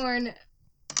French horn.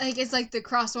 Like it's like the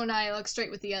cross one eye looks straight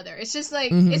with the other. It's just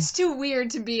like Mhm. it's too weird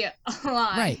to be a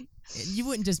lie. Right. You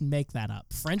wouldn't just make that up.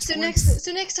 French So horn?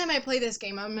 next time I play this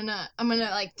game, I'm gonna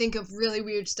like think of really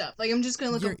weird stuff. Like I'm just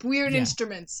gonna look up weird yeah.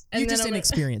 instruments. And You're then just I'm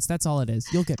inexperienced. That's all it is.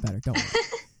 You'll get better. Don't worry.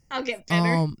 I'll get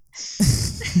better.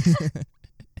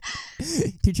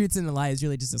 2 truths and a lie is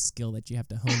really just a skill that you have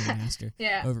to hone and master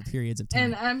Yeah. over periods of time.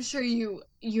 And I'm sure you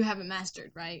haven't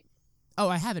mastered, right? Oh,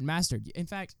 I haven't mastered. In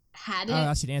fact, Had it?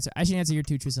 I should answer your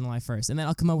 2 truths and a lie first, and then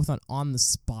I'll come up with one on the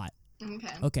spot.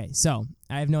 Okay. Okay, so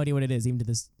I have no idea what it is, even to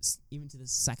this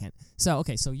second. So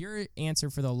okay, so your answer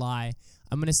for the lie,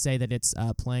 I'm gonna say that it's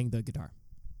playing the guitar.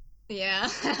 Yeah,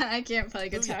 I can't play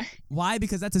guitar. Why?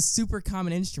 Because that's a super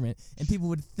common instrument, and people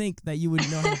would think that you would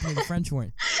know how to play the French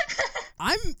horn. How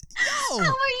are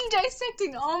you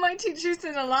dissecting all my 2 truths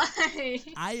and a lie?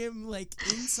 I am like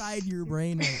inside your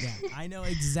brain right now. I know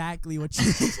exactly what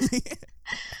you're thinking.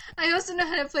 I also know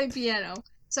how to play piano.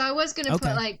 So I was gonna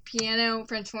put like piano,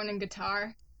 French horn, and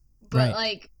guitar, but Right.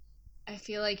 like I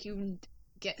feel like you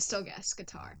still guess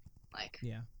guitar. Like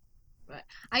Yeah. But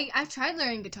I've tried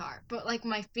learning guitar, but like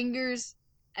my fingers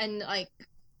and like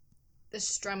the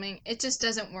strumming, it just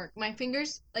doesn't work. My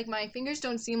fingers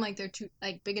don't seem like they're too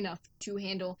like big enough to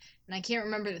handle, and I can't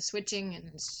remember the switching,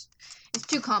 and it's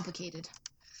too complicated.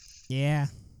 Yeah.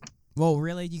 Well,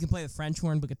 really, you can play the French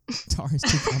horn, but guitar is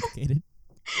too complicated.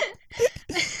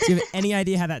 Do you have any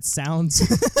idea how that sounds?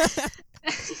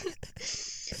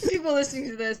 people listening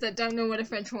to this that don't know what a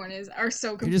French horn is are so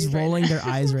They're confused. just rolling their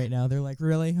eyes right now. They're like,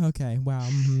 really? Okay, wow.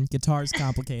 Guitar's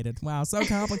complicated. Wow, so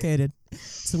complicated.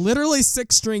 It's literally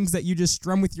 6 strings that you just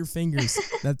strum with your fingers.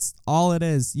 That's all it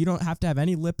is. You don't have to have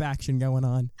any lip action going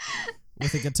on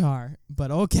with a guitar. But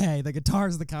okay, the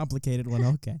guitar's the complicated one.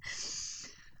 Okay.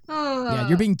 Oh. Yeah,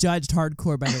 you're being judged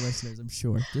hardcore by the listeners, I'm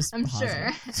sure. Just I'm pause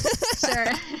sure.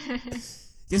 it. Sure.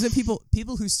 Guess what?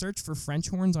 People who search for French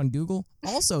horns on Google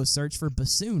also search for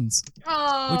bassoons,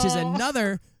 Oh. which is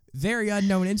another very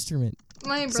unknown instrument.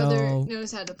 My brother So-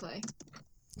 knows how to play.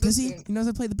 Does he? Bassoon. He knows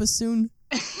how to play the bassoon.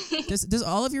 Does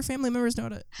all of your family members know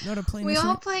how to play? an we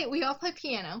all instrument? play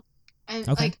piano, and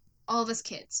Okay. like all of us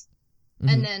kids,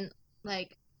 Mhm. and then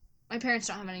like my parents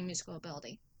don't have any musical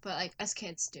ability, but like us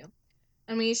kids do,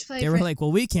 and we used to play. They were like,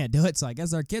 well, we can't do it, so I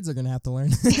guess our kids are gonna have to learn.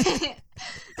 that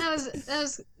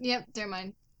was yep. They're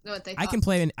mine. What they thought. I can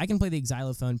play the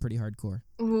xylophone pretty hardcore.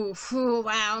 Ooh,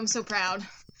 wow! I'm so proud.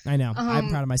 I know. I'm Um,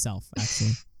 proud of myself.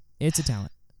 Actually, it's a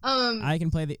talent. I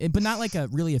can play but not like a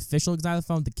really official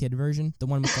xylophone, the kid version, the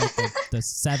one with like the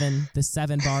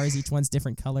seven bars, each one's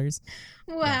different colors.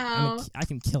 Yeah, wow, I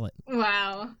can kill it.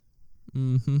 wow,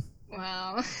 Mm-hmm.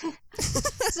 wow.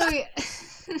 So we,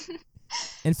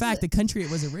 In fact, the country it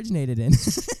was originated in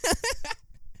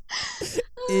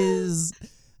is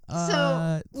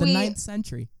the we- 9th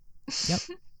century.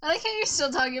 I like how you're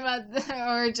still talking about the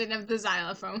origin of the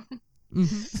xylophone.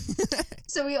 Mm-hmm.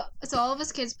 So all of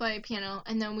us kids play piano,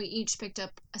 and then we each picked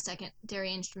up a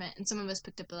secondary instrument, and some of us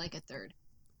picked up like a third.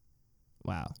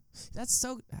 Wow, that's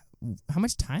so. How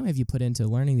much time have you put into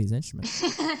learning these instruments?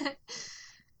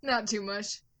 Not too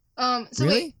much. So Really?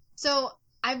 wait, so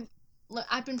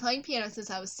I've been playing piano since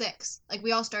I was 6. Like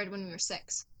we all started when we were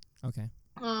 6. Okay.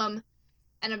 And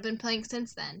I've been playing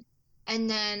since then. And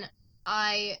then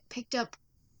I picked up.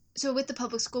 So with the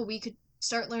public school, we could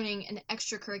start learning an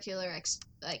extracurricular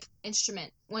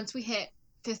instrument once we hit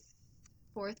 4th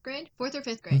or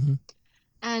 5th grade. Mhm.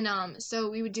 And so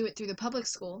we would do it through the public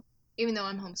school. Even though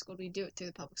I'm homeschooled, we do it through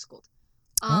the public school.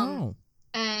 Oh.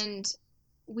 And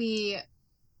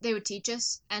they would teach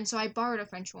us, and so I borrowed a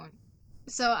French horn.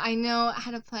 So I know how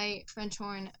to play French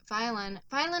horn. Violin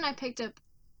I picked up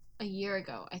a year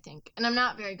ago, I think, and I'm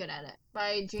not very good at it, but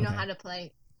I do know Okay. how to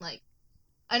play, like,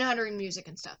 I know how to read music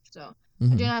and stuff, so I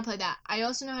Mhm. do know how to play that. I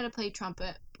also know how to play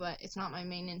trumpet, but it's not my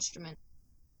main instrument.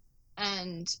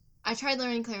 And I tried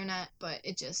learning clarinet, but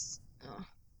it just,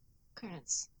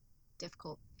 clarinet's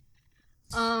difficult.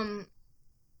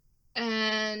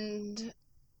 And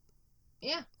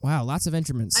yeah, Wow, lots of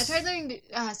instruments. I tried learning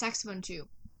saxophone too,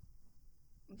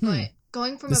 Hmm. but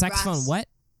going from the a saxophone. brass...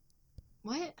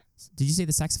 What? Did you say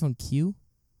the saxophone Q?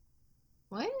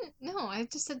 What? No, I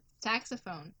just said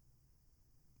saxophone.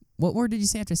 What word did you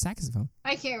say after saxophone?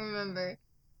 I can't remember.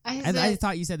 I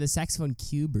thought you said the saxophone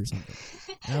cube or something.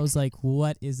 And I was like,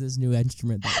 what is this new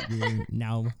instrument that we're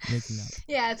now making up?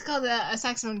 Yeah, it's called a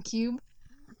saxophone cube.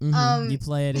 You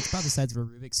play it. It's about the size of a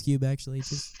Rubik's Cube, actually.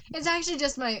 It's actually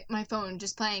just my phone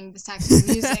just playing the saxophone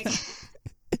music.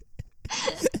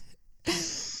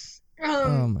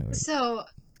 Oh, my word. So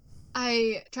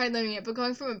I tried learning it, but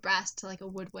going from a brass to like a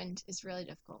woodwind is really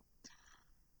difficult.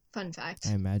 Fun fact.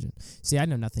 I imagine. See, I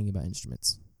know nothing about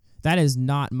instruments. That is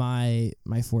not my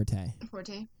forte.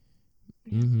 Forte.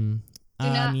 Mm-hmm.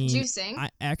 Do you sing? I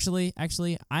actually,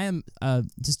 I am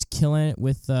just killing it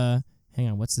with hang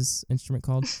on, what's this instrument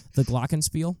called? The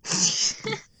glockenspiel.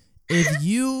 If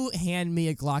you hand me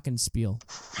a glockenspiel,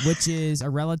 which is a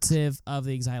relative of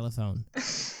the xylophone,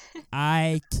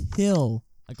 I kill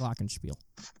a glockenspiel.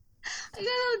 I gotta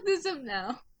look this up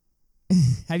now.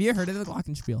 Have you heard of the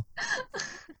glockenspiel?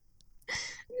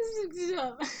 Just looked it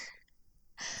up.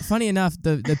 Funny enough,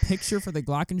 the picture for the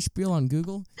glockenspiel on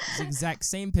Google is the exact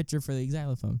same picture for the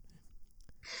xylophone.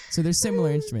 So they're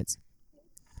similar instruments.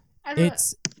 I don't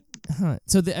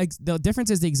So the difference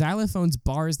is the xylophone's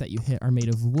bars that you hit are made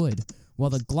of wood, while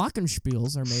the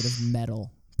glockenspiels are made of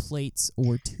metal, plates,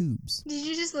 or tubes. Did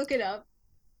you just look it up?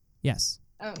 Yes,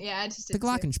 Oh yeah, I just the did too.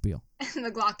 glockenspiel.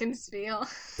 The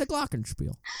glockenspiel. The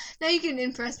glockenspiel. Now you can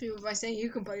impress people by saying you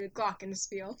can play the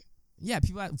glockenspiel. Yeah,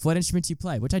 people ask what instruments you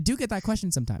play, which I do get that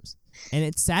question sometimes. And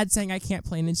it's sad saying I can't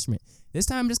play an instrument. This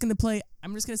time I'm just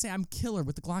gonna say I'm killer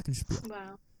with the glockenspiel.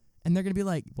 Wow. And they're gonna be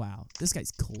like, wow, this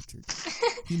guy's cultured.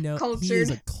 He is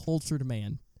Cultured. a cultured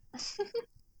man.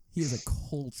 He is a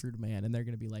cultured man, and they're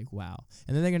gonna be like, wow.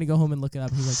 And then they're gonna go home and look it up.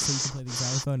 And he's like, so you can play the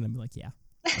xylophone, and I'm like, yeah.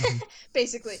 Mhm.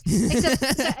 Basically.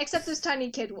 Except those tiny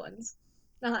kid ones.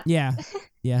 Yeah,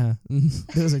 yeah.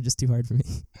 Those are just too hard for me.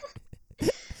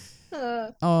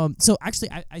 Uh, So actually,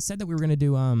 I said that we were gonna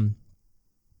do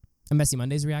a Messy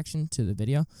Mondays reaction to the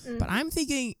video. Mm. But I'm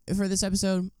thinking for this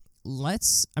episode,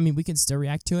 we can still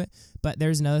react to it, but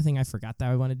there's another thing I forgot that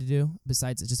I wanted to do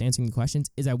besides just answering the questions,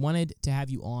 is I wanted to have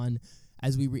you on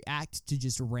as we react to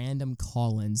just random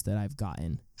call-ins that I've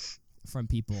gotten from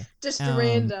people. Just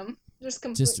random. Just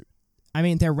complete.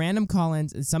 They're random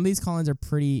call-ins, and some of these call-ins are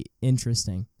pretty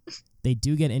interesting. They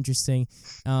do get interesting.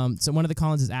 So one of the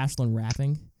call-ins is Ashlyn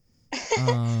rapping.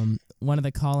 One of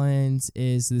the call-ins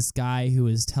is this guy who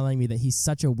is telling me that he's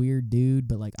such a weird dude,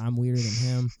 but like I'm weirder than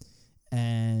him.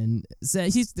 And so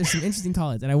there's some interesting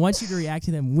call-ins, and I want you to react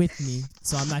to them with me,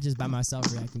 so I'm not just by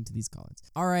myself reacting to these call-ins.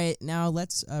 All right, now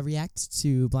let's react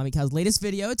to Blimey Cow's latest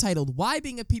video titled "Why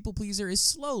Being a People Pleaser is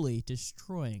Slowly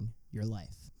Destroying Your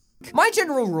Life." My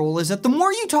general rule is that the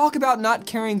more you talk about not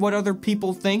caring what other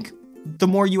people think, the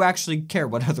more you actually care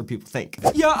what other people think.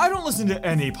 Yeah, I don't listen to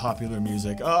any popular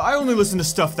music. I only listen to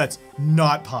stuff that's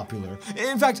not popular.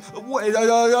 In fact, give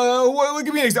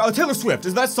me an example. Taylor Swift,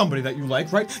 is that somebody that you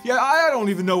like, right? Yeah, I don't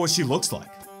even know what she looks like.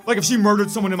 Like, if she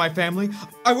murdered someone in my family,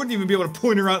 I wouldn't even be able to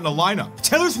point her out in a lineup.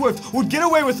 Taylor Swift would get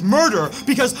away with murder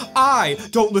because I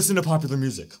don't listen to popular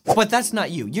music. But that's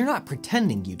not you. You're not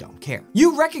pretending you don't care.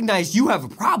 You recognize you have a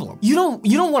problem. You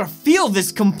don't want to feel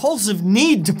this compulsive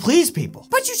need to please people.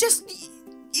 But you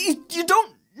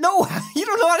don't know how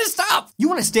to stop. You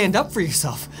want to stand up for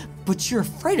yourself, but you're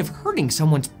afraid of hurting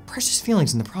someone's precious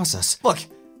feelings in the process. Look,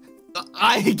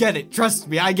 I get it. Trust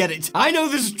me, I get it. I know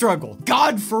the struggle.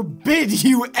 God forbid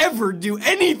you ever do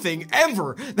anything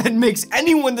ever that makes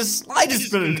anyone the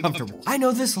slightest bit uncomfortable. I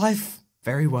know this life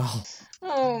very well.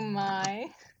 Oh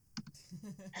my.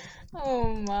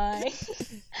 Oh my. I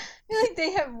feel like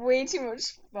they have way too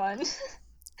much fun.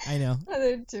 I know. While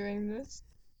they're doing this.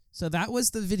 So that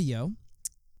was the video.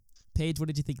 Paige, what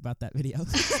did you think about that video?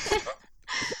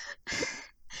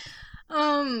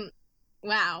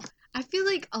 Wow. I feel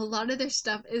like a lot of their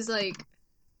stuff is like,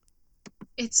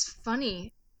 it's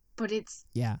funny, but it's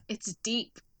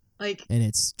deep. Like, and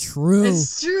it's true.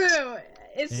 It's true.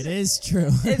 It is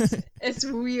true. it's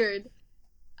weird.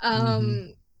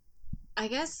 I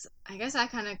guess I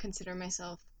kind of consider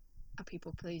myself a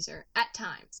people pleaser at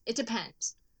times. It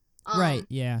depends. Right.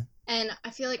 Yeah. And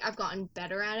I feel like I've gotten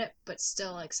better at it, but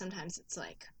still, like, sometimes it's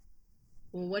like,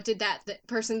 well, what did that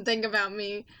person think about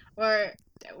me? Or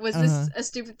was this a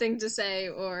stupid thing to say?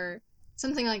 Or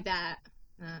something like that.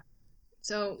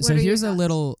 So here's a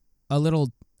little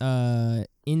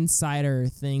insider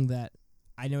thing that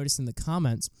I noticed in the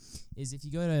comments is if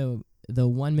you go to the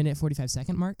 1 minute 45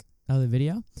 second mark of the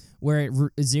video where it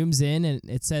zooms in and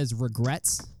it says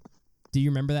regrets. Do you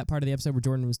remember that part of the episode where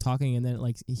Jordan was talking and then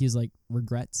he's like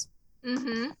regrets?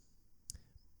 Mm-hmm.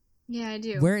 Yeah, I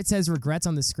do. Where it says regrets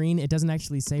on the screen, it doesn't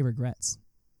actually say regrets.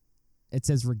 It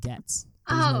says regrets.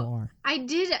 There's no R. I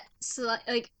did.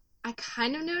 I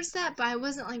kind of noticed that, but I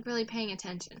wasn't like really paying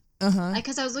attention.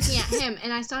 Because I was looking at him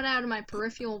and I saw it out of my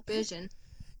peripheral vision,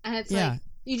 and it's like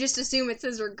you just assume it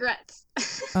says regrets.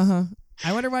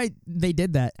 I wonder why they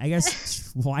did that. I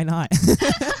guess why not?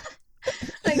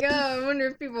 Like, I wonder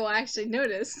if people will actually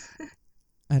notice.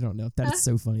 I don't know. That's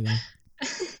so funny though.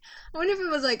 I wonder if it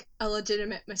was like a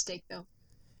legitimate mistake though.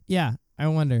 Yeah, I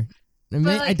wonder.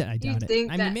 I doubt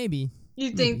it. Maybe.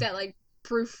 You'd think that like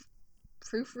proof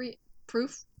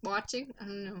watching? I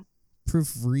don't know.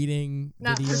 Proofreading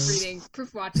Not videos. proofreading.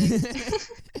 Proof watching.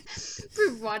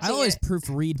 Proof watching. I always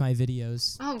proofread my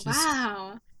videos. Oh,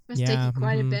 wow. Must take you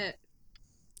quite a bit.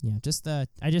 Yeah,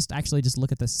 I just actually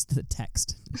look at the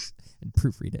text and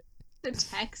proofread it. The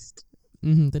text?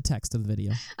 The text of the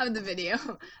video. Of the video.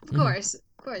 Of course.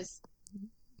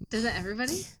 Doesn't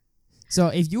everybody? So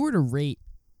if you were to rate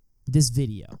this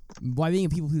video, why being a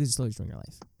people who slowly destroying your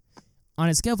life, on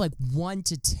a scale of like 1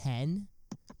 to 10,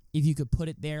 if you could put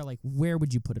it there, like where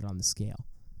would you put it on the scale?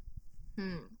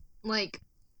 Like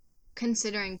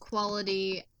considering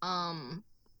quality,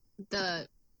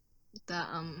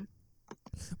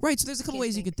 Right, so there's a couple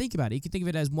ways you could think about it. You could think of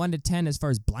it as 1 to 10 as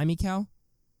far as Blimey Cow.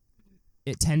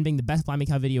 10 being the best Blimey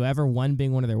Cow video ever, 1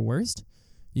 being one of their worst.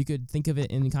 You could think of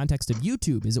it in the context of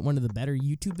YouTube. Is it one of the better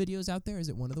YouTube videos out there? Is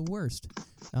it one of the worst?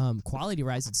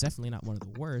 Quality-wise, it's definitely not one of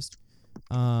the worst.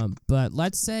 But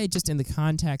let's say just in the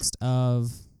context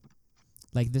of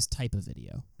like this type of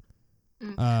video.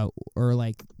 Or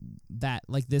like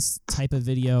this type of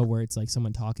video where it's like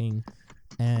someone talking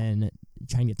and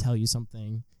trying to tell you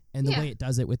something. And the way it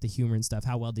does it with the humor and stuff,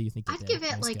 how well do you think it did? I'd give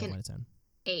it like an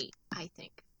 8, I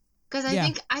think. Because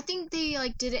I think they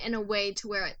like did it in a way to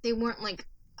where they weren't like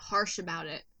harsh about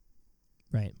it.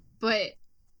 Right. But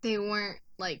they weren't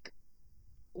like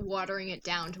watering it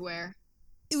down to where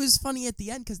it was funny at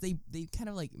the end because they kind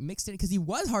of like mixed it because he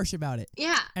was harsh about it.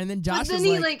 Yeah. And then But Josh then was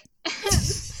he like, I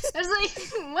was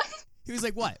like, what? he was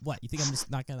like, what? You think I'm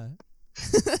just not gonna?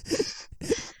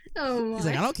 Oh my. He's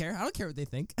like, I don't care what they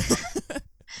think.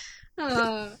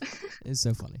 Uh, It's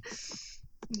so funny.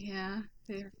 yeah,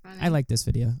 they're funny. I like this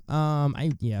video.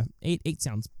 Eight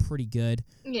sounds pretty good.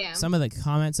 Yeah. Some of the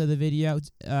comments of the video.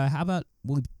 How about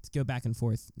we'll go back and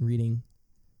forth reading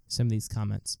some of these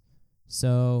comments.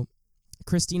 So,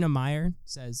 Christina Meyer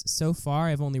says, so far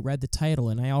I've only read the title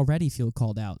and I already feel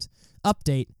called out.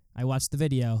 Update, I watched the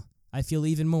video. I feel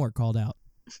even more called out.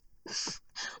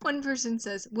 One person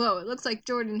says, whoa, it looks like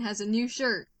Jordan has a new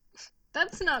shirt.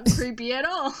 That's not creepy at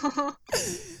all.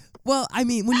 Well, I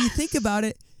mean, when you think about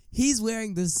it, he's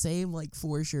wearing the same, like,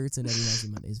 4 shirts in every Nice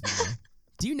Mondays video.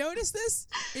 Do you notice this?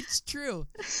 It's true.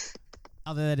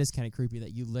 Although that is kind of creepy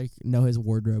that you, like, know his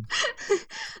wardrobe.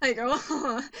 Like,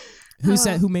 oh.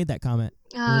 Who made that comment?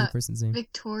 What was the person's name?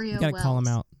 Victoria You gotta Wells. call him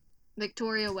out.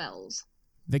 Victoria Wells.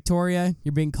 Victoria,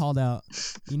 you're being called out.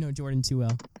 You know Jordan too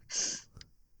well.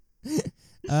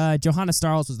 Johanna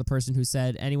Starles was the person who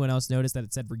said, anyone else noticed that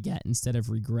it said forget instead of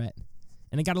regret?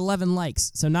 And it got 11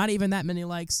 likes. So not even that many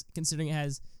likes, considering it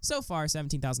has, so far,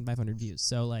 17,500 views.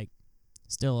 So, like,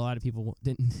 still a lot of people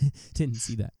didn't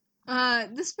see that.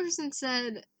 This person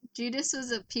said, Judas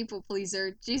was a people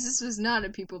pleaser. Jesus was not a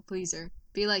people pleaser.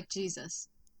 Be like Jesus.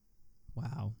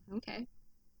 Wow. Okay.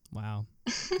 Wow.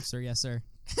 Sir, yes, sir.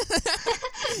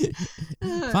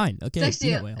 Fine. Okay. It's actually,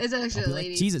 yeah, well, it's actually I'll be a lady.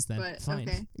 like Jesus then. but Fine.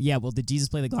 okay. Yeah, well, did Jesus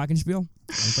play the Glockenspiel?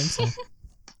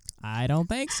 I don't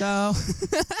think so.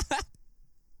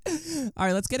 All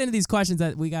right, let's get into these questions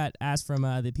that we got asked from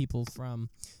the people from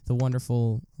the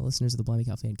wonderful listeners of the Blimey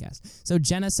Cow Fancast. So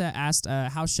Jenna asked,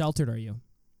 how sheltered are you?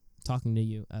 Talking to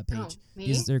you, Paige. Oh, me?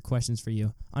 These are questions for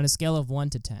you. On a scale of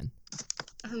 1 to 10.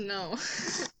 Oh, no.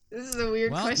 This is a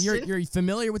weird Well, question. you're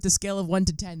familiar with the scale of 1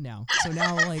 to 10 now. So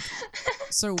now, like,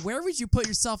 so where would you put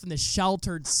yourself in the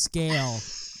sheltered scale?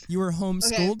 You were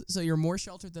homeschooled, so you're more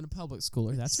sheltered than a public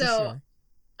schooler. That's for sure.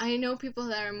 I know people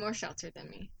that are more sheltered than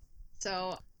me.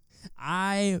 So,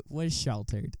 I was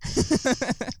sheltered.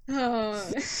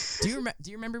 oh. Do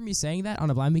you remember me saying that on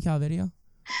a Blind Cow video?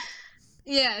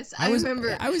 Yes, I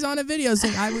remember. I was on a video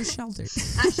saying I was sheltered.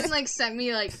 Ashton like sent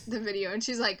me like the video, and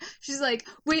she's like,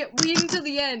 wait until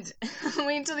the end,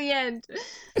 wait until the end.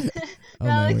 Oh,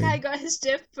 Now my the guy word. got his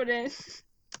stiff put in.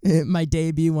 My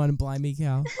debut on Blind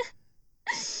Cow.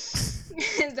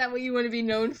 Is that what you want to be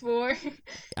known for?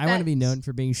 I want to be known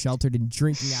for being sheltered and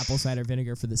drinking apple cider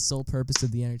vinegar for the sole purpose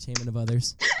of the entertainment of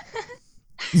others.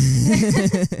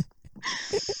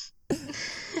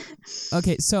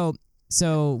 Okay, so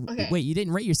Okay. wait, you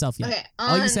didn't rate yourself yet. Okay,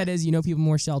 All you said is you know people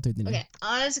more sheltered than you. Okay,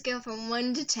 on a scale from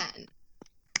 1 to 10.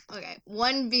 Okay,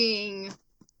 1 being.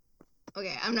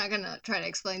 Okay, I'm not gonna try to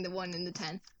explain the 1 and the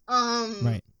 10.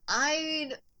 Right.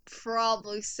 I'd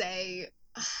probably say.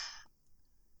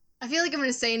 I feel like I'm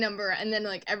gonna say a number, and then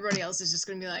like everybody else is just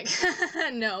gonna be like,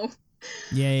 no.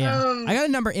 Yeah. I got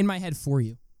a number in my head for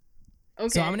you. Okay.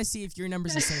 So I'm gonna see if your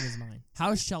number's the same as mine.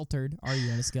 How sheltered are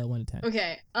you on a scale of 1 to 10?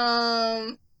 Okay.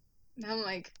 Now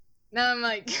I'm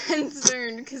like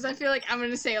concerned because I feel like I'm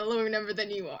gonna say a lower number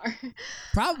than you are.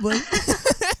 Probably.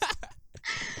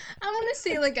 I'm gonna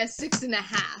say like a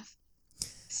 6.5.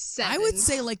 7. I would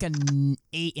say like an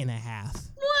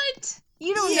 8.5. What?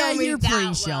 You don't Yeah, know me you're that pretty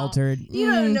well. sheltered.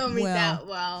 You don't know me well, that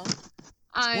well.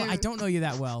 Well, I don't know you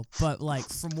that well, but like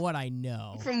from what I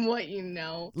know, From what you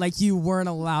know. like you weren't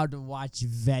allowed to watch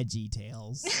Veggie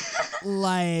Tales.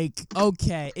 Like,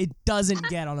 okay, it doesn't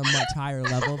get on a much higher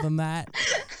level than that.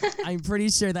 I'm pretty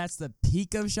sure that's the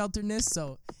peak of shelteredness.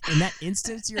 So in that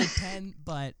instance, you're a 10,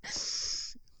 but.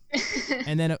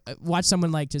 And then watch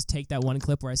someone like just take that one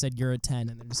clip where I said you're a 10,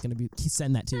 and they're just gonna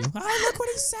send that to you. Oh, look what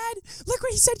he said! Look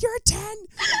what he said! You're a 10.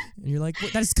 And you're like,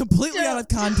 what? That is completely out of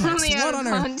context. Totally What out on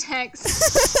of earth?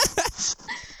 context.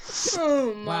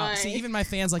 Oh my. Wow. See, even my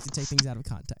fans like to take things out of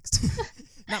context.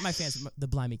 Not my fans, but the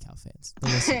Blimey Cow fans. The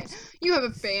listeners. You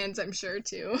have fans, I'm sure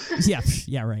too. Yeah,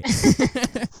 right.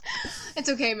 It's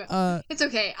okay. It's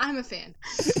okay. I'm a fan.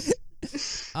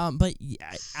 But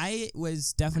yeah, I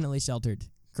was definitely sheltered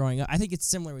growing up. I think it's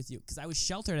similar with you because I was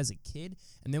sheltered as a kid,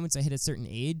 and then once I hit a certain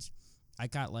age, I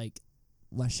got like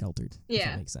less sheltered. If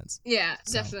Yeah. that makes sense. Yeah,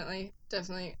 So. definitely.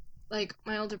 Like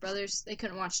my older brothers, they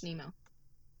couldn't watch Nemo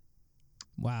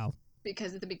Wow.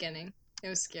 because at the beginning it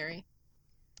was scary.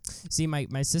 See, my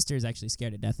sister is actually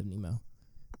scared to death of Nemo.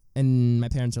 And my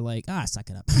parents are like, suck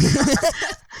it up.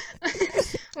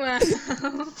 Wow.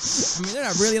 I mean, they're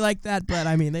not really like that, but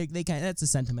I mean, they kind. That's a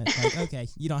sentiment. Like, okay,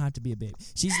 you don't have to be a baby.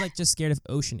 She's like just scared of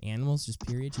ocean animals, just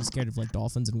period. She's scared of like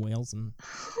dolphins and whales, and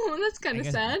Oh, that's kind of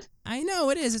sad. I know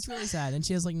it is. It's really sad, and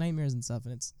she has like nightmares and stuff,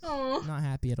 and it's Oh, not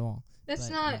happy at all. that's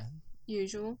But, not yeah.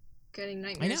 usual. Getting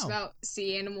nightmares know. about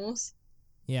sea animals.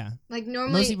 Yeah. Like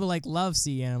normally, Most people like love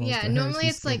sea animals. yeah, but her, normally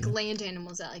she's it's like scared. land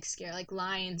animals that like scare, like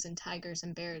lions and tigers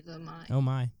and bears. Oh my. Oh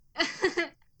my.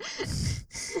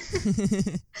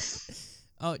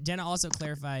 Oh, Jenna also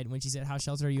clarified when she said, "How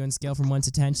sheltered are you on scale from 1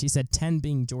 to 10?" She said 10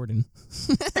 being Jordan.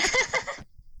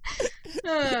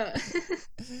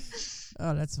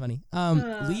 Oh, that's funny.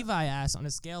 Levi asked, on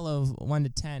a scale of 1 to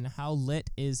 10, how lit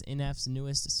is NF's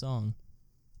newest song?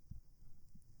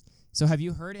 So have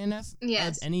you heard NF?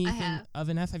 Yes, I anything have. of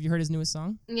NF? Have you heard his newest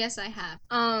song? Yes, I have.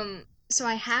 So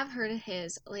I have heard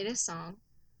his latest song.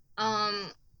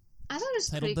 I thought it was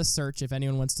Titled pretty. The Search, if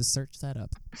anyone wants to search that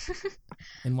up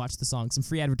and watch the song. Some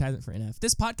free advertisement for NF.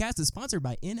 This podcast is sponsored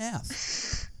by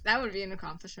NF. That would be an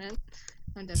accomplishment.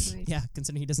 I'm definitely. Yeah,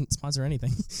 considering he doesn't sponsor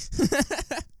anything.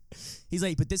 He's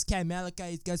like, but this cat Malachi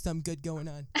has got something good going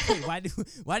on. Wait,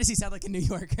 why does he sound like a New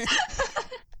Yorker?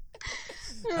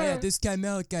 Oh yeah, this guy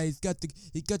Malachi, he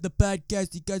got the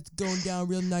podcast. He got it going down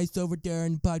real nice over there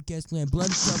in podcast land.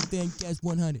 Blood Club Fancast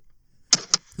 100.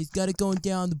 He's got it going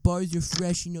down. The bars are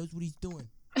fresh. He knows what he's doing.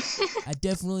 I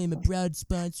definitely am a proud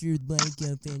sponsor of Blood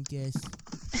Club Fancast.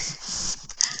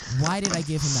 Why did I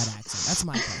give him that accent? That's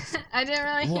my question. I didn't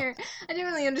really Wha- hear. I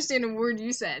didn't really understand a word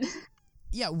you said.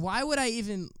 Yeah, why would I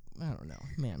even? I don't know,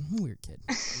 man. I'm a weird kid.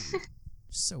 Weird.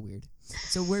 So weird.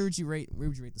 So where would you rate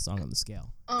the song on the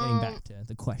scale? Getting back to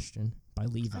the question by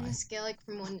Levi. On a scale like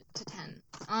from 1 to 10.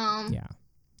 Yeah,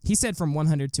 he said from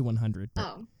 100 to 100. But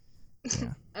Oh.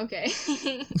 yeah. Okay.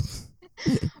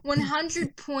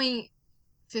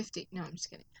 100.50. No, I'm just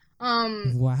kidding.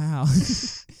 Wow.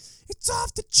 It's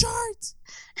off the charts.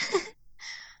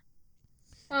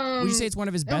 Would you say it's one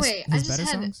of his best, wait, his better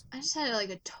songs? I just had like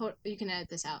a total. You can edit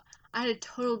this out. I had a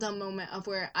total dumb moment of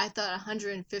where I thought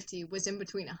 150 was in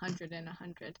between 100 and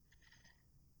 100.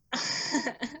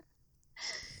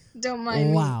 Don't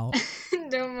mind Wow. me.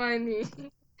 Don't mind me.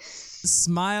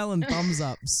 Smile and thumbs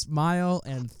up. Smile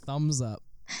and thumbs up.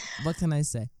 What can I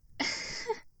say?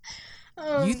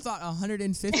 You thought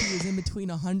 150 was in between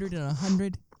 100 and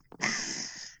 100?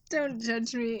 Don't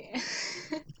judge me.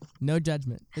 No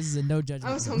judgment. This is a no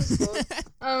judgment. I was zone.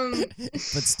 homeschooled.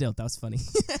 But still, that was funny.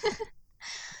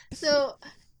 So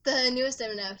the newest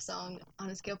Eminem song on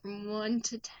a scale from 1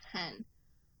 to 10.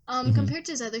 Mhm. Compared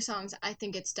to his other songs, I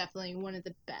think it's definitely one of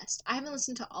the best. I haven't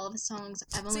listened to all of his songs.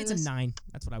 I've I'd only say it's a listened. 9.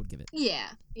 That's what I would give it. Yeah.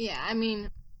 I mean,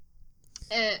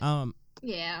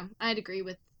 yeah, I'd agree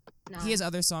with 9. He has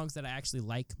other songs that I actually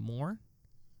like more.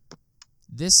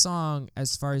 This song,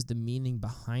 as far as the meaning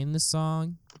behind the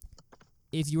song,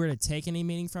 if you were to take any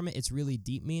meaning from it, it's really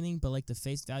deep meaning, but like the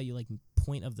face value, like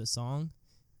point of the song,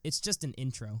 it's just an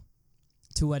intro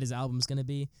to what his album's gonna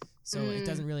be. So it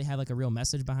doesn't really have like a real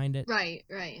message behind it. Right.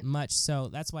 Much. So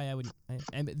that's why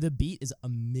and the beat is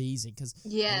amazing because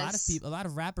Yes. a lot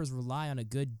of rappers rely on a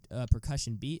good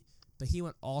percussion beat, but he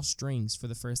went all strings for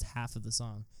the first half of the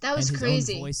song. That was and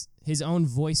crazy. His own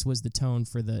voice was the tone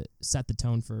set the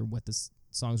tone for what the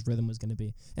song's rhythm was going to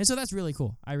be. And so that's really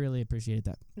cool. I really appreciated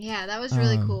that. Yeah, that was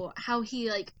really cool. How he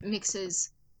like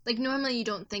mixes. Like normally you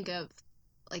don't think of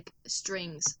like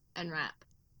strings and rap.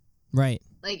 Right.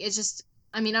 Like it's just.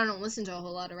 I mean, I don't listen to a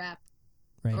whole lot of rap,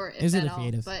 Right. or if Is it at a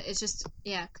creative? all. But it's just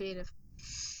creative.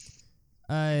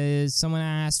 Someone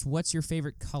asked, "What's your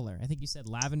favorite color?" I think you said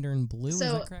lavender and blue. Is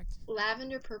So- that correct?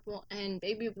 Lavender, purple, and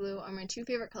baby blue are my 2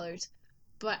 favorite colors.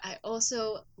 But I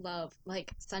also love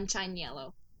like sunshine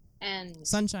yellow, and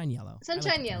Sunshine yellow. I like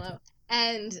sunshine the yellow, concept.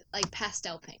 and like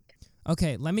pastel pink.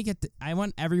 Okay, let me I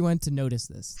want everyone to notice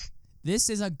this. This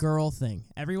is a girl thing.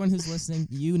 Everyone who's listening,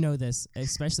 you know this,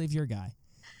 especially if you're a guy.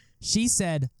 She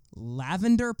said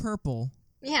lavender purple,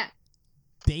 Yeah.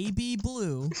 baby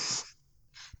blue,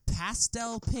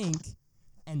 pastel pink,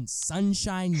 and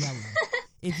sunshine yellow.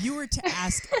 If you were to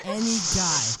ask any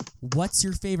guy, what's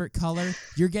your favorite color,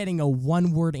 you're getting a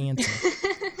one-word answer.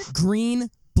 Green,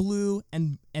 blue,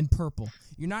 and purple.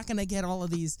 You're not going to get all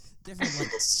of these different like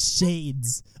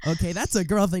shades. Okay, that's a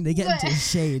girl thing to get into,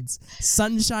 shades.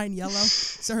 Sunshine yellow.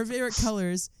 So her favorite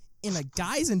colors in a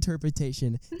guy's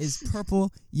interpretation is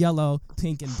purple, yellow,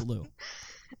 pink, and blue.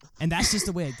 And that's just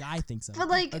the way a guy thinks of it. But,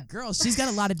 like- A girl, she's got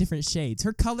a lot of different shades.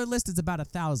 Her color list is about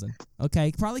 1,000.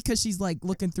 Okay, probably because she's like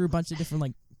looking through a bunch of different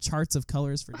like charts of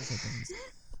colors for different things.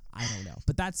 I don't know.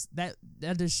 But that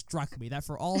just struck me that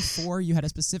for all 4 you had a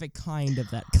specific kind of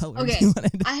that color. Okay, you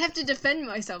wanted. I have to defend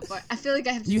myself, but I feel like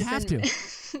I have to You defend have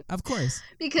me. Of course.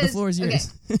 Because The floor is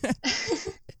yours.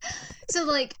 So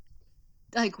like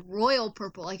royal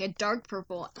purple, like a dark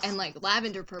purple, and like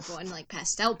lavender purple, and like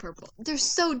pastel purple. They're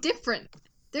so different.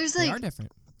 There's They like are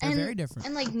different. They're very different.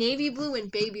 And like navy blue and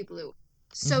baby blue,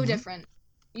 so Mhm. different.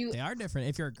 They are different.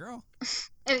 If you're a girl,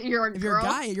 And you're a if girl. you're a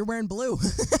guy, you're wearing blue.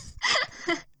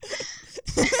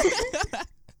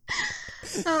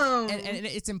 Oh. And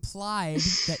it's implied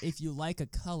that if you like a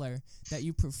color, that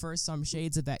you prefer some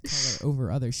shades of that color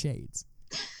over other shades.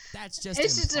 That's just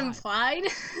It's implied.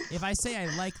 just implied. If I say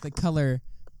I like the color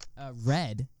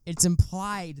red, it's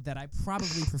implied that I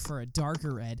probably prefer a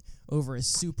darker red over a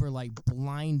super like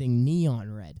blinding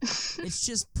neon red. It's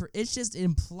just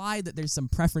implied that there's some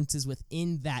preferences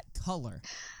within that color.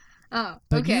 Oh,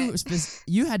 But okay.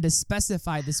 you had to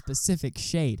specify the specific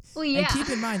shade. Well, yeah. And keep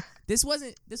in mind, this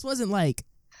wasn't like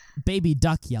baby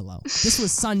duck yellow. This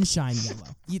was sunshine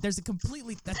yellow. Those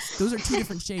are 2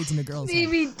 different shades in a girl's head.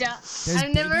 Baby duck. There's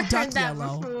I've never baby heard duck that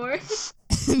yellow. before.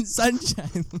 And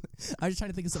sunshine. I was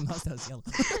trying to think of something else that was yellow.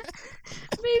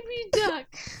 Baby duck.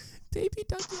 Baby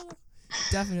duck yellow.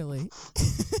 Definitely.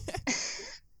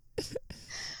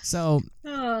 So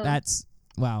Oh. that's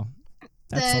wow.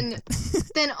 That's Then, something.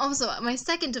 then also my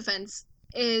second defense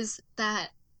is that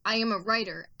I am a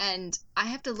writer and I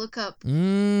have to look up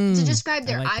to describe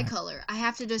their I like eye that. color. I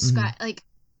have to describe like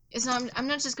it's not. I'm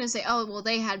not just gonna say, oh well,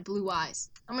 they had blue eyes.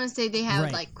 I'm gonna say they had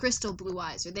Right. like crystal blue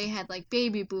eyes or they had like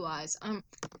baby blue eyes.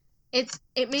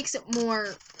 It makes it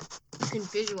more. You can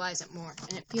visualize it more,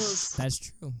 and it feels. That's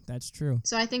true. That's true.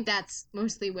 So I think that's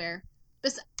mostly where,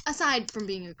 aside from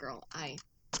being a girl,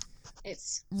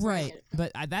 it's Right.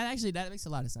 But that makes a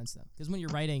lot of sense though, because when you're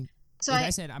writing, So like I I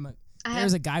said, I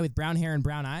there's have, a guy with brown hair and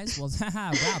brown eyes. Well,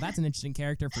 wow, that's an interesting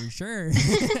character for sure.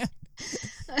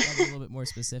 That'd be a little bit more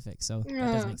specific, so that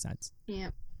does make sense. yeah.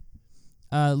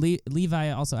 Levi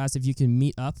also asked if you can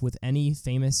meet up with any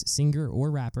famous singer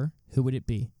or rapper. Who would it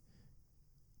be?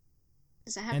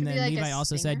 Does it have And to be then like Levi a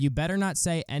also singer? said, "You better not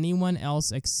say anyone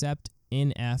else except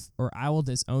in F, or I will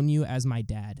disown you as my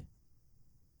dad."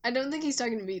 I don't think he's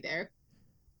talking to me there.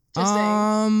 Just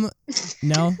saying.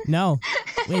 No.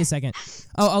 Wait a second.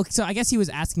 Oh, so I guess he was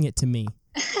asking it to me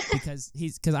because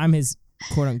I'm his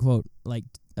quote unquote like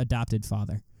adopted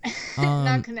father.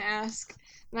 Not gonna ask.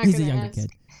 Not He's a gonna younger ask.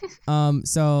 kid.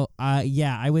 So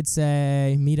yeah, I would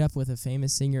say meet up with a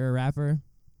famous singer or rapper.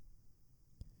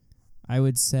 I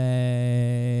would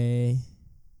say,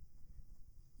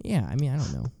 yeah. I mean, I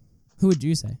don't know. Who would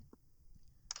you say?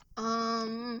 I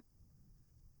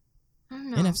don't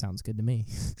know. NF sounds good to me.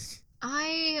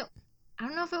 I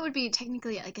don't know if it would be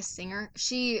technically like a singer.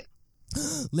 She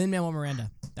Lin-Manuel Miranda.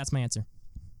 That's my answer.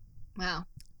 wow.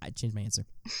 I changed my answer.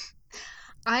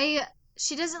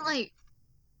 She doesn't like.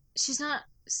 She's not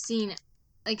seen.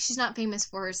 Like she's not famous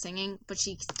for her singing, but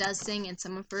she does sing in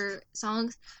some of her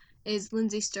songs. Is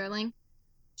Lindsay Sterling?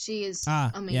 She is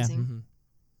amazing. Yeah, mhm.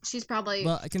 She's probably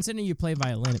Well, considering you play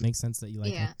violin, it makes sense that you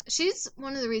like yeah. her. She's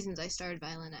one of the reasons I started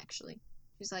violin. Actually,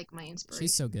 she's like my inspiration.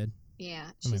 She's so good. Yeah,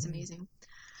 Oh my she's God. amazing.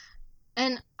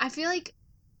 And I feel like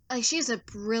she has a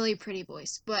really pretty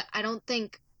voice, but I don't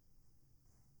think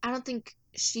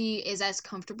she is as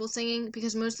comfortable singing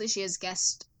because mostly she has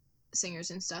guest singers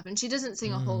and stuff, and she doesn't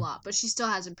sing a whole lot, but she still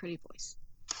has a pretty voice.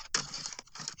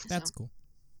 That's So, cool.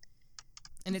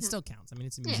 And it Mhm. still counts. I mean,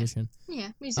 it's a Yeah. musician.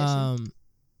 yeah, musician.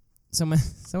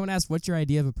 Someone asked, "What's your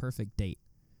idea of a perfect date?"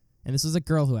 And this was a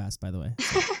girl who asked, by the way.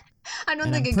 I don't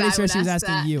And think I'm a guy pretty sure would she was ask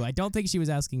asking that. you. I don't think she was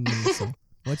asking me. So,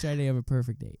 what's your idea of a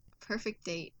perfect date? Perfect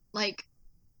date, like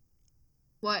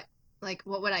what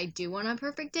would I do on a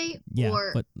perfect date? Yeah.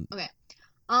 Or What okay,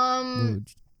 would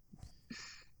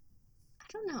I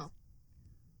don't know.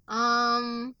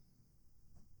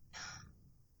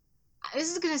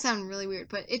 This is gonna sound really weird,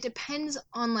 but it depends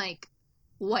on like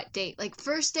what date. Like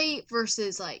first date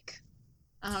versus like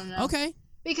I don't know. Okay.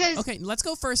 Because Okay. Let's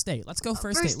go first date. Let's go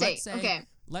first first date. date. Okay.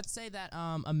 Let's say that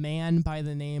a man by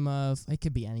the name of, it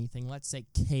could be anything. Let's say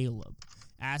Caleb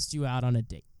asked you out on a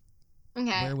date.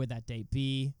 Okay. Where would that date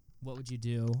be? What would you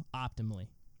do optimally?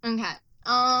 Okay.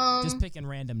 Just pick a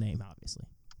random name, obviously.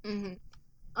 Mhm.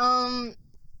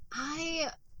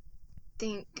 I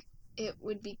think it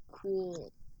would be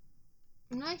cool.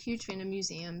 I'm not a huge fan of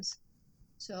museums,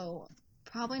 so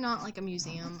probably not like a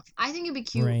museum. I think it'd be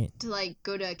cute Right. to like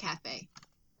go to a cafe.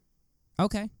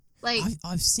 Okay. Like,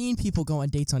 I've seen people go on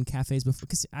dates on cafes before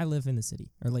because I live in the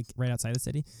city or like right outside the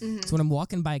city. mhm. So when I'm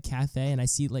walking by a cafe and I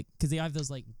see like, because they have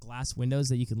those like glass windows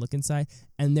that you can look inside,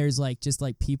 and there's like just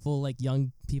like people, like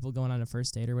young people going on a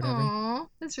first date or whatever. Aw,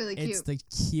 that's really cute. It's the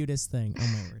cutest thing. Oh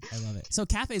my word, I love it. So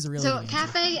cafes are really So good answer.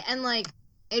 cafe and like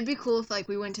it'd be cool if like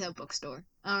we went to a bookstore.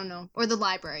 I don't know, or the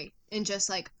library and just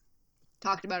like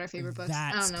talked about our favorite books.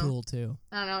 I That's don't know. cool too.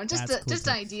 I don't know. Just That's the cool just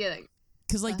the too. idea that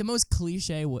Because like the most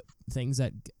cliche things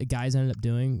that guys ended up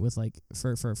doing with like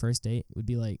for a first date would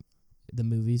be like the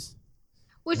movies,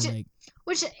 which or, like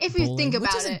if you bowling, think which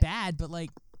about isn't it, bad, but like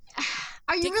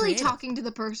are you get really creative. talking to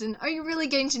the person? Are you really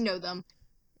getting to know them?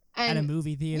 at a And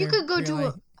movie theater, you could go you're to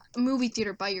like, a movie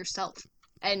theater by yourself,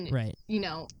 and right, you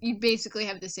know you basically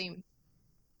have the same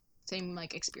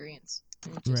like experience.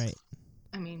 And it just- right.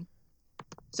 I mean,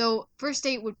 so first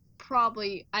date would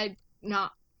probably I'd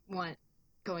not want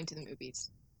going to the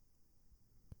movies.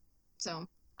 So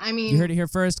I mean, You heard it here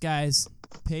first, guys.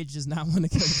 Paige does not want to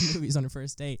go to the movies on her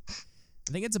first date.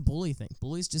 I think it's a bully thing.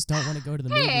 Bullies just don't want to go to the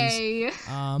movies. hey,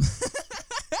 Um,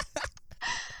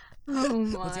 oh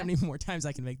let's see how my, many more times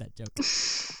I can make that joke.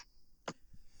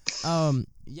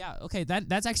 Yeah, okay,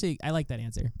 that's actually, I like that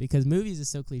answer because movies is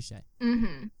so cliche.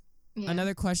 mm-hmm. Yeah.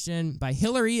 Another question by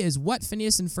Hillary is, what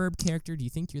Phineas and Ferb character do you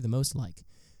think you're the most like?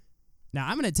 Now,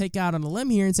 I'm going to take out on a limb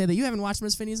here and say that you haven't watched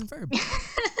much Phineas and Ferb.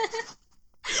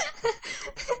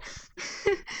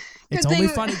 It's Good only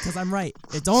thing- funny because I'm right.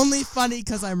 It's only funny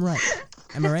because I'm right.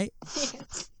 Am I right?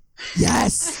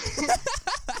 Yes. Yes!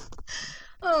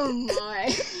 Oh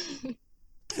my.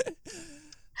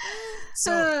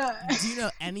 So, do you know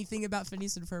anything about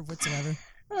Phineas and Ferb whatsoever?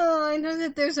 Oh, I know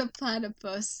that there's a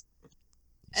platypus.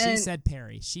 She And- said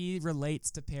Perry. She relates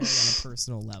to Perry on a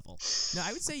personal level. No,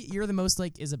 I would say you're the most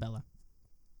like Isabella.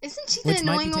 Isn't she Which the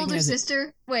might be annoying taken older as a-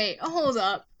 sister? Wait, hold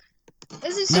up.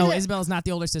 Isn't she No, the... Isabella's not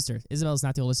the older sister. Isabella's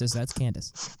not the older sister. That's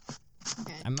Candace.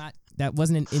 Okay. I'm not. That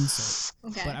wasn't an insult.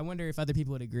 Okay. But I wonder if other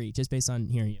people would agree just based on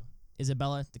hearing you.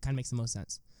 Isabella, that kind of makes the most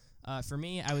sense. For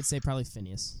me, I would say probably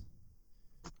Phineas.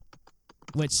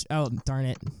 Which, oh, darn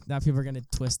it. Now people are going to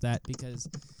twist that because,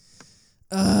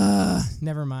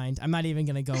 never mind. I'm not even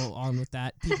going to go on with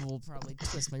that. People will probably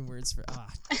twist my words for,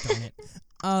 darn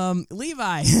it.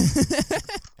 Levi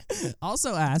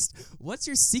also asked, what's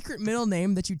your secret middle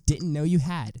name that you didn't know you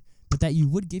had, but that you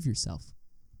would give yourself?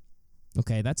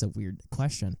 Okay, that's a weird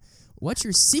question. What's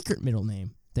your secret middle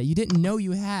name that you didn't know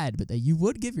you had, but that you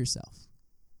would give yourself?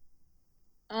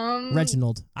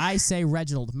 Reginald. I say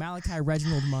Reginald. Malachi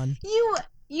Reginald Munn.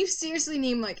 You seriously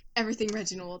name like everything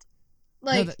Reginald.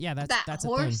 No, Like yeah, that's that a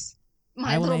horse, thing.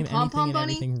 my I will little name pom anything pom and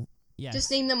bunny. everything. Yes,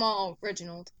 Just name them all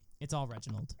Reginald. it's all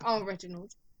Reginald. All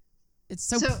Reginald. It's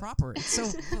so, So- proper. It's so.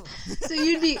 So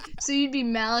you'd be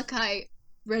Malachi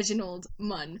Reginald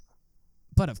Munn.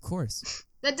 But of course,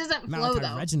 That doesn't flow Malachi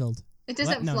though. Reginald. It What?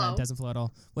 doesn't No, flow. it doesn't flow at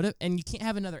all. What if? And you can't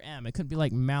have another M. It couldn't be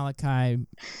like Malachi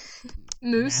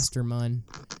Moose. Master Munn.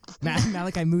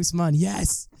 Malachi Moose Munn.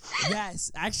 Yes.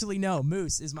 Yes. Actually, no.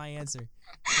 Moose is my answer.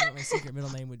 I know what my secret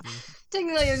middle name would be.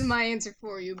 Technically, it was my answer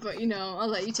for you, but you know, I'll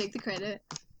let you take the credit.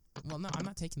 Well, no, I'm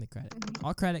not taking the credit.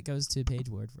 All credit goes to Paige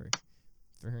Ward for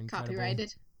her incredible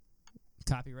Copyrighted.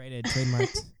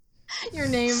 trademarked. Your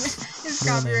name is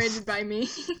Middle name. copyrighted by me.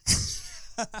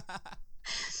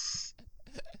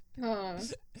 Oh.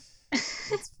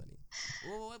 That's funny.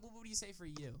 Well, what would you say for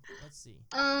you? Let's see.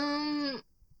 I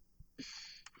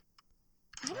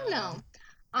don't know.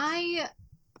 I've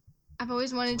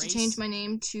always wanted to Grace? change my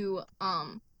name to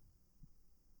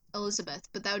Elizabeth,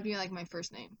 but that would be like my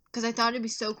first name because I thought it'd be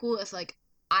so cool if like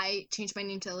I changed my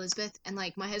name to Elizabeth and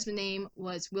like my husband's name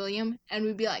was William and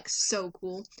we'd be like so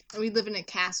cool and we'd live in a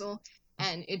castle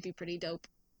and it'd be pretty dope.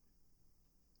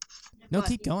 No, But-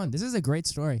 keep going. This is a great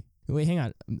story. Wait, hang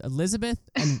on. Elizabeth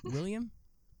and William?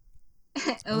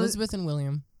 Elizabeth and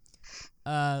William.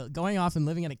 Going off and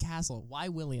living in a castle. Why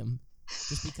William?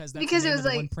 Just because that's Because the it name was of the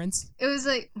like- one prince? It was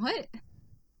like what?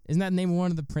 Isn't that the name of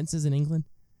one of the princes in England?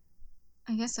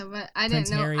 I guess so, but I Prince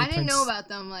didn't know. Harry, I didn't know Prince- about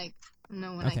them. Like,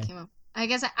 no, when Okay. I came up, I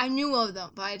guess I knew of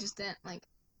them, but I just didn't like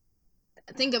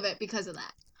think of it because of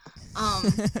that.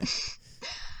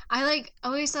 I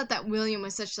always thought that William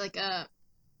was such like a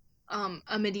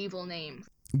medieval name.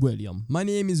 William. My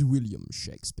name is William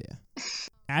Shakespeare.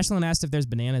 Ashlyn asked if there's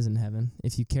bananas in heaven,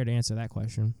 if you care to answer that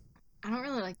question. I don't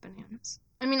really like bananas.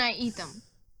 I mean, I eat them.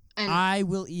 And I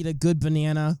will eat a good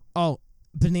banana. Oh,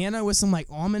 banana with some like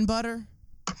almond butter?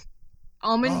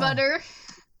 almond Oh. butter.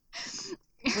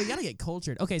 Well, you gotta get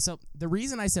cultured. Okay, so the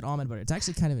reason I said almond butter, it's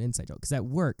actually kind of an inside joke, because at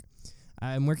work,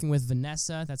 I'm working with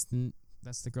Vanessa. That's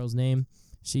the girl's name.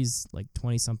 She's like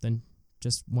 20-something.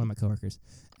 just one of my coworkers,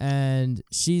 and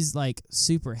she's like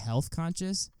super health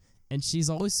conscious, and she's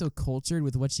always so cultured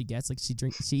with what she gets. Like she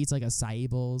eats like acai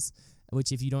bowls,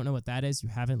 which if you don't know what that is, you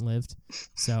haven't lived,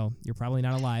 so you're probably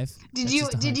not alive. Did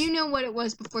you know what it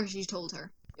was before she told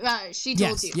her? She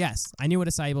told you. Yes, I knew what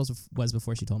acai bowls was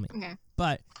before she told me. Okay.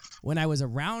 But when I was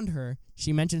around her,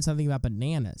 she mentioned something about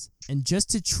bananas, and just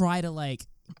to try to like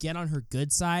get on her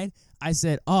good side, I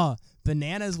said, "Oh,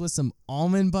 bananas with some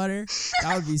almond butter,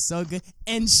 that would be so good."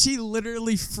 And she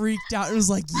literally freaked out and was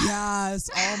like, "Yes,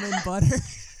 almond butter."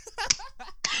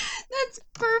 That's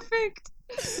perfect.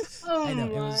 Oh I know,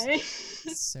 it my.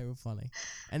 was so funny.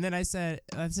 And then I said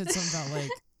something about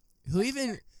like,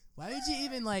 why would you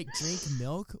even like drink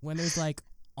milk when there's like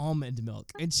almond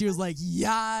milk? And she was like,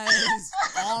 "Yes,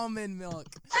 almond milk."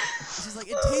 She's like,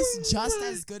 "It tastes just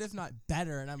as good, if not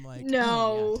better." And I'm like, No.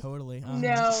 "Oh, yeah, totally."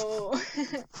 No.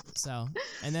 So,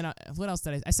 and then what else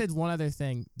did I said one other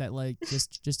thing that like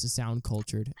just to sound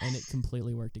cultured, and it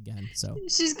completely worked again. So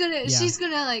she's gonna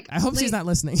like. I hope she's not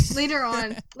listening. later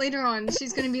on,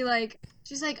 she's gonna be like,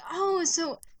 "Oh,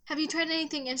 so have you tried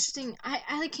anything interesting?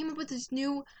 I like came up with this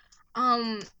new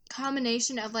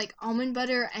combination of like almond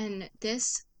butter and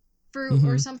this fruit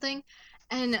or something."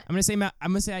 And I'm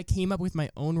gonna say I came up with my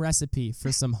own recipe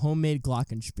for some homemade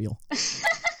glockenspiel.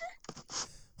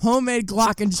 Homemade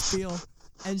glockenspiel,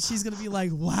 and she's gonna be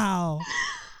like, "Wow,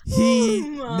 he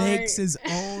makes his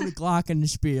own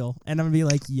glockenspiel," and I'm gonna be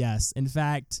like, "Yes, in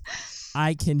fact,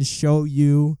 I can show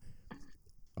you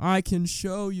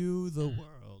the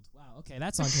world." Wow, okay,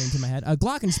 that song came into my head. A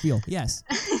glockenspiel, yes.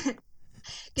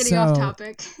 Getting off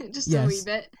topic, just a wee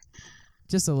bit.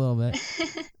 Just a little bit.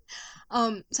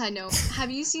 Side note,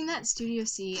 have you seen that Studio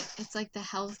C? It's like the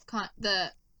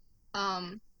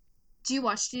do you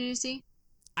watch Studio C?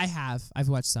 I have. I've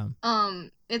watched some.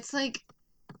 It's like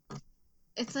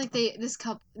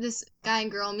this guy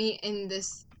and girl meet in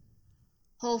this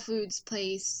Whole Foods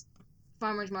place,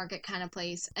 farmer's market kind of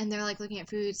place, and they're like looking at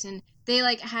foods, and they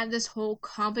like have this whole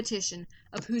competition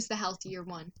of who's the healthier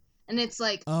one. And it's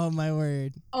like, oh my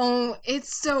word. Oh,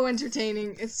 it's so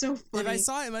entertaining. It's so funny. If I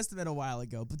saw it, it must have been a while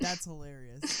ago, but that's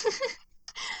hilarious.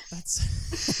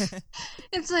 That's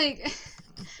It's like,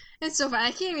 it's so funny.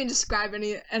 I can't even describe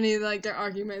any like their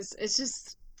arguments.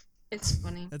 It's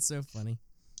funny. That's so funny.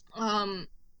 And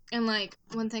like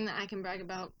one thing that I can brag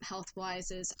about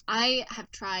health-wise is I have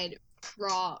tried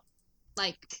raw,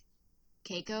 like,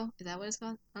 Keiko. Is that what it's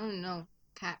called? I don't know.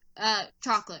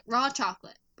 Chocolate, raw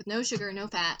chocolate with no sugar, no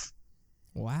fat.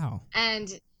 Wow. And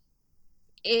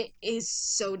it is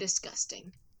so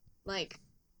disgusting. Like,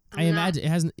 I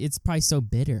imagine it's probably so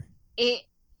bitter. I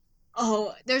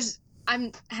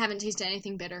haven't tasted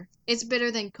anything bitter. It's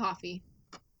bitter than coffee,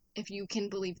 if you can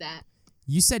believe that.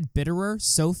 You said bitterer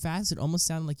so fast it almost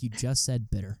sounded like you just said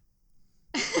bitter.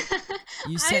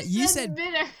 You said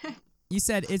bitter. You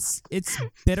said it's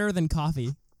bitter than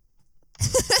coffee.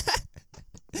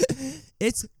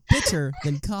 It's bitter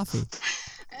than coffee.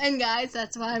 And guys,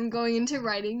 that's why I'm going into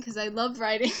writing, because I love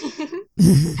writing.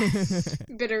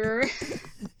 Bitterer.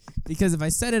 Because if I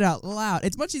said it out loud,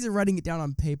 it's much easier writing it down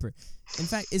on paper. In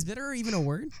fact, is bitterer even a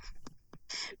word?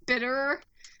 Bitterer?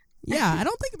 Yeah, I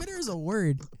don't think bitter is a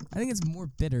word. I think it's more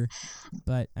bitter.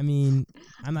 But, I mean,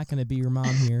 I'm not going to be your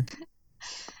mom here.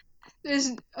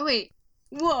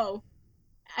 Whoa.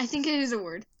 I think it is a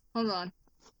word. Hold on.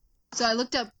 So I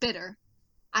looked up bitter.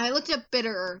 I looked up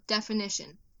bitterer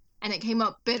definition, and it came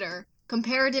up bitter,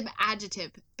 comparative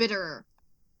adjective, bitterer.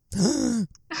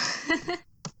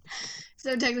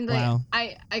 So technically, wow.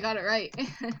 I got it right.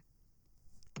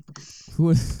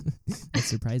 That's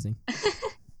surprising.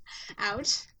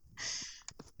 Ouch.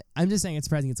 I'm just saying it's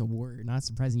surprising it's a word, not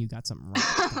surprising you got something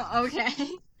wrong. Okay.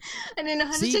 I didn't know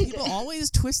how to take people always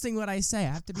twisting what I say.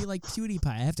 I have to be like PewDiePie.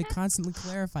 I have to constantly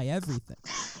clarify everything.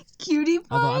 Cutie pie?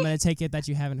 Although I'm going to take it that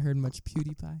you haven't heard much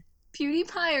PewDiePie.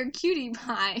 PewDiePie or cutie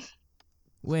pie?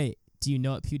 Wait, do you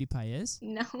know what PewDiePie is?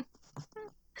 No.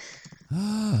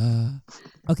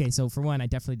 Okay, so for one, I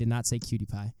definitely did not say cutie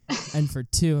pie. And for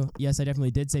two, yes, I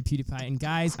definitely did say PewDiePie. And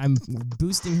guys, I'm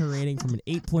boosting her rating from an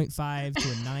 8.5 to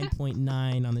a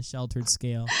 9.9 on the sheltered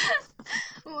scale.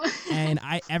 And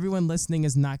everyone listening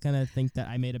is not going to think that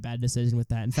I made a bad decision with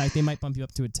that. In fact, they might bump you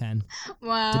up to a 10.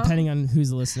 Wow. Depending on who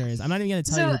the listener is. I'm not even going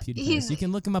to tell you who PewDiePie is. You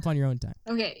can look him up on your own time.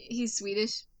 Okay, he's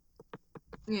Swedish.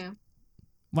 Yeah.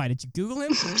 Why, did you Google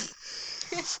him?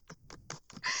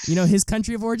 You know his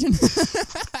country of origin?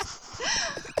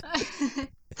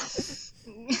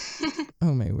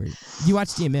 Oh my word. You watch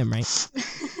GMM, right?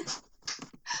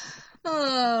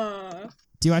 Oh.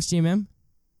 Do you watch GMM?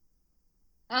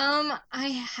 I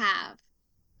have.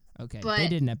 Okay, But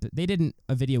they did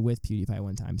a video with PewDiePie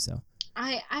one time, so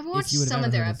I watched you would've some ever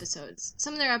of their heard of- episodes.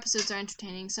 Some of their episodes are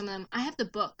entertaining. Some of them, I have the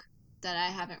book that I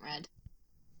haven't read.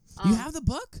 you have the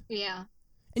book Yeah.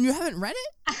 and you haven't read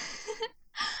it.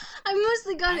 I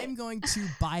mostly got it. I'm going to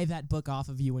buy that book off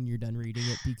of you when you're done reading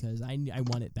it because I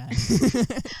want it bad.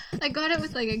 I got it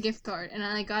with like a gift card, and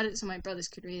I got it so my brothers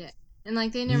could read it, and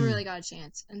like they never really got a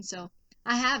chance, and so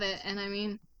I have it, and I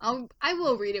mean, I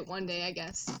will read it one day, I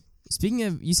guess. Speaking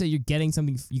of, you said you're getting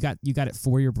something. You got it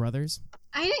for your brothers.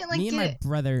 I didn't like me and get my it.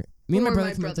 brother for came my up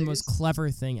with the most brothers. clever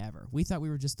thing ever. We thought we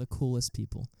were just the coolest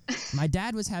people. My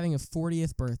dad was having a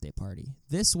 40th birthday party.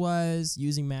 This was,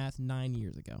 using math, 9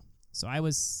 years ago. So I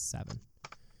was 7.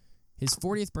 His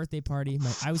 40th birthday party,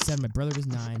 I was 7, my brother was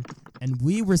 9, and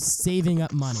we were saving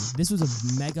up money. This was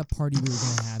a mega party we were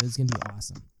going to have. It was going to be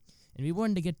awesome. And we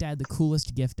wanted to get Dad the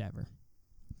coolest gift ever.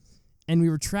 And we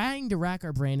were trying to rack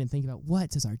our brain and think about, what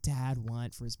does our dad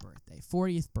want for his birthday?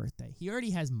 40th birthday. He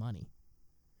already has money.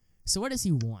 So what does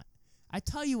he want? I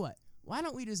tell you what, why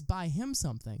don't we just buy him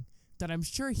something that I'm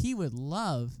sure he would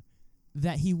love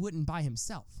that he wouldn't buy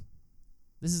himself?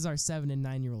 This is our 7 and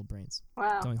 9-year-old brains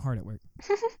Wow. going hard at work.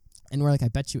 And we're like, I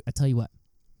tell you what.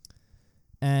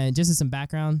 And just as some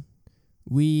background,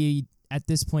 we, at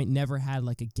this point, never had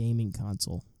like a gaming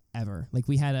console ever. Like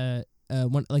we had an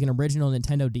original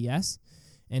Nintendo DS.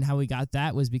 And how we got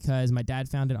that was because my dad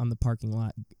found it on the parking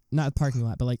lot. Not parking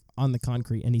lot, but like on the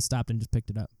concrete. And he stopped and just picked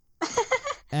it up.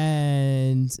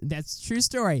 And that's true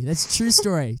story. That's true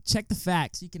story. Check the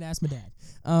facts. You can ask my dad.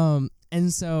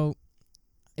 And so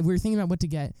we were thinking about what to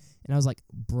get, and I was like,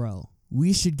 bro,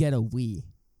 we should get a Wii.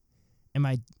 And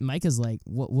my Micah's like,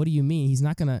 what do you mean? He's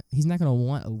not gonna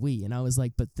want a Wii. And I was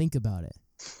like, but think about it.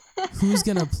 Who's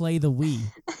gonna play the Wii?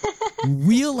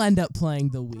 We'll end up playing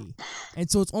the Wii. And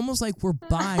so it's almost like we're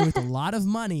buying with a lot of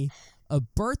money a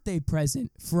birthday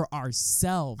present for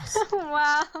ourselves.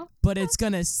 Wow. But it's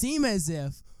gonna seem as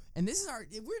if, and this is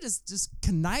we're just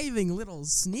conniving little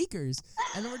sneakers,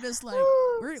 and we're just like,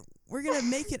 we're gonna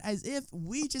make it as if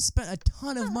we just spent a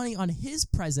ton of money on his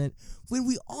present when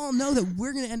we all know that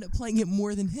we're gonna end up playing it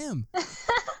more than him.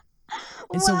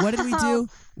 And so what did we do?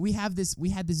 We had this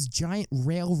giant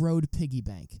railroad piggy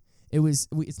bank.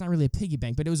 It's not really a piggy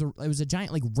bank, but it was a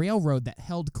giant like railroad that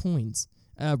held coins,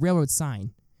 railroad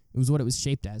sign. It was what it was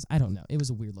shaped as. I don't know. It was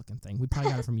a weird looking thing. We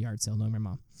probably got it from a yard sale, knowing my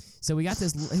mom. So we had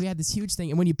this huge thing,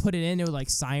 and when you put it in, it would like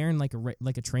siren, like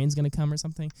a train's gonna come or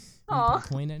something. And you put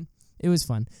a coin in. It was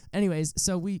fun. Anyways,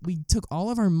 so we took all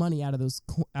of our money out of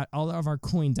all of our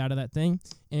coins out of that thing,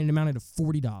 and it amounted to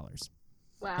 $40.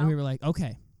 Wow. And we were like,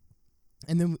 okay.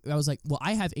 And then I was like, well,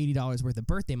 I have $80 worth of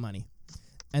birthday money,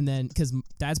 and then because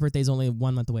Dad's birthday is only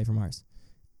 1 month away from ours,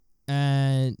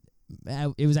 and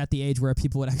it was at the age where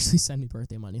people would actually send me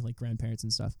birthday money, like grandparents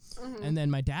and stuff. Mm-hmm. And then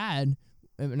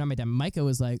Micah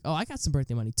was like, oh, I got some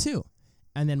birthday money too.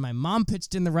 And then my mom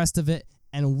pitched in the rest of it,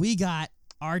 and we got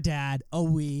our dad a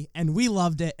Wii, and we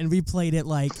loved it, and we played it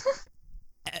like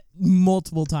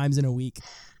multiple times in a week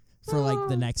for like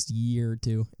the next year or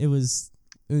two. It was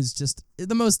just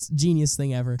the most genius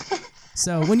thing ever.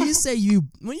 So when you say you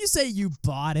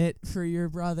bought it for your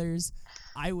brothers,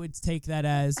 I would take that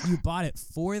as you bought it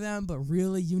for them, but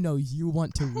really, you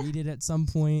want to read it at some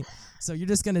point. So you're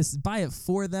just going to buy it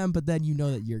for them, but then you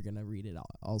know that you're going to read it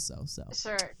also. So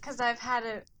Sure, because I've had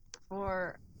it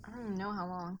for, I don't even know how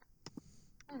long.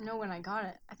 I don't know when I got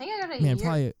it. I think I got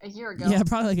it a year ago. Yeah,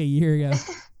 probably like a year ago.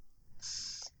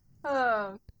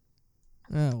 Oh.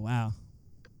 Oh, wow.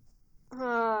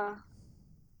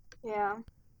 Yeah.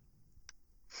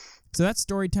 So that's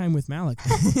story time with Malik.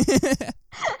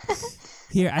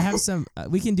 Here, I have some.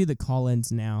 We can do the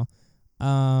call-ins now.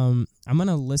 I'm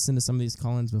gonna listen to some of these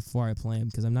call-ins before I play them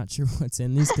because I'm not sure what's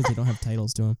in these because they don't have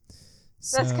titles to them.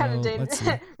 That's kind of let's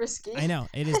see. risky. I know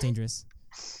it is dangerous.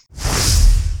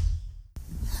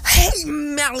 Hey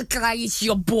Malachi, it's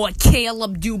your boy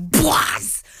Caleb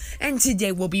Dubois, and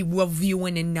today we'll be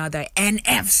reviewing another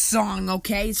NF song,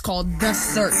 okay? It's called The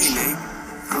Search. Hey,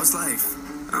 how's life?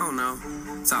 I don't know.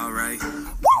 It's alright.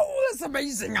 Whoa, that's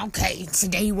amazing. Okay,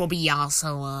 today we'll be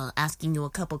also asking you a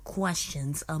couple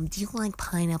questions. Do you like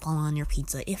pineapple on your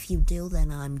pizza? If you do, then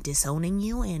I'm disowning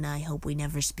you, and I hope we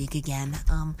never speak again.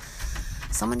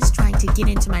 Someone is trying to get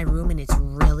into my room, and it's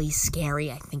really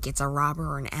scary. I think it's a robber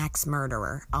or an axe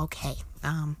murderer. Okay,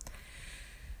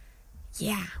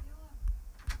 yeah.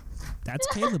 That's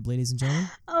Caleb, ladies and gentlemen.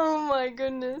 Oh my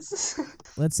goodness.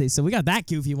 Let's see. So we got that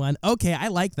goofy one. Okay, I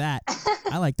like that.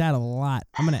 I like that a lot.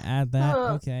 I'm gonna add that.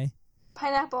 Okay.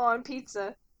 Pineapple on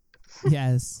pizza.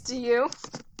 Yes. Do you?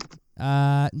 Do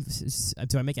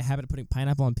I make a habit of putting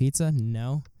pineapple on pizza?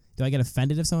 No. Do I get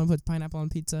offended if someone puts pineapple on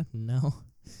pizza? No.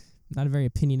 Not a very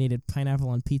opinionated pineapple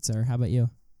on pizza. Or how about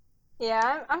you?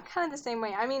 Yeah, I'm kind of the same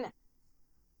way. I mean,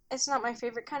 it's not my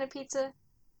favorite kind of pizza,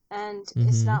 and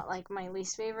it's Mhm. not like my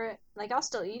least favorite. Like, I'll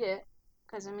still eat it,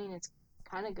 because I mean, it's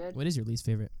kind of good. What is your least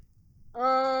favorite?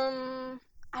 I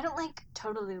don't like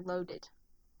totally loaded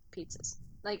pizzas.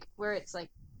 Like, where it's like,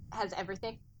 has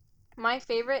everything. My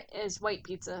favorite is white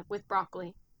pizza with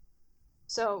broccoli.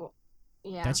 So,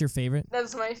 yeah. That's your favorite?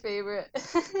 That's my favorite.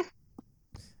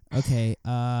 Okay.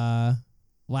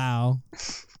 Wow.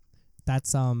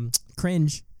 That's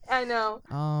cringe. I know.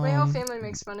 My whole Um, family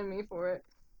makes fun of me for it.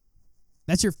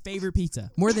 That's your favorite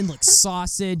pizza, more than like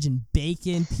sausage and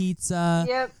bacon pizza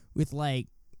Yep. with like,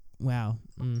 wow.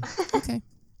 Okay.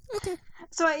 Okay.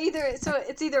 So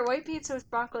it's either white pizza with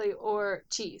broccoli or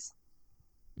cheese.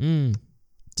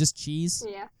 Just cheese.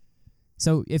 Yeah.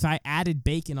 So if I added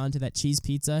bacon onto that cheese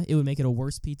pizza, it would make it a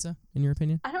worse pizza, in your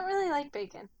opinion? I don't really like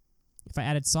bacon. If I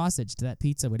added sausage to that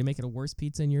pizza, would it make it a worse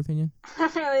pizza, in your opinion? I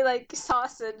don't really like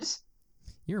sausage.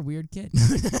 You're a weird kid.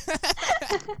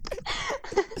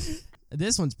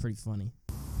 This one's pretty funny.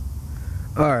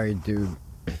 Alright, dude.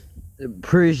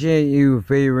 Appreciate you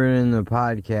favoriting the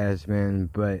podcast, man,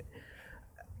 but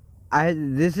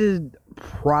this is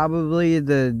probably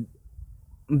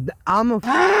I'm a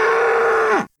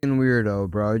fucking weirdo,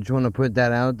 bro. I just want to put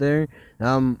that out there.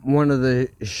 I'm one of the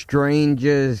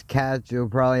strangest cats you'll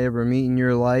probably ever meet in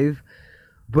your life,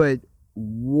 but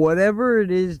whatever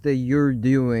it is that you're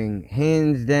doing,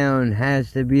 hands down,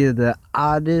 has to be the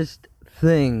oddest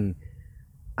thing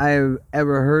I've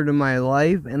ever heard in my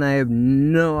life, and I have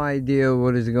no idea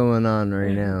what is going on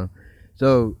right now.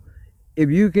 So, if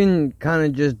you can kind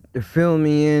of just fill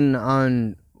me in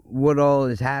on what all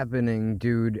is happening,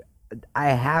 dude, I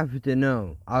have to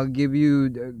know. I'll give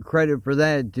you credit for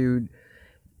that, dude.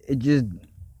 It just,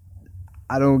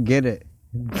 I don't get it.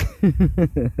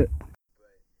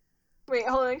 Wait,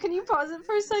 hold on. Can you pause it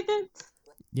for a second?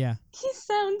 Yeah. He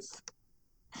sounds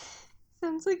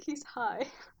like he's high.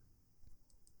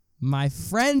 My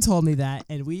friend told me that,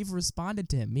 and we've responded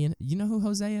to him. You know who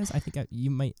Jose is? I think I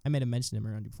might have mentioned him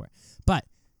around you before. But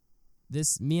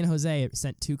me and Jose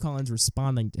sent 2 call-ins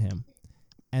responding to him,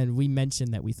 and we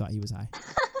mentioned that we thought he was high.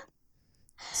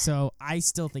 So I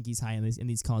still think he's high in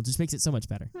these call-ins, which makes it so much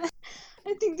better.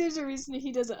 I think there's a reason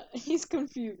he's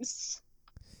confused.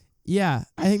 Yeah,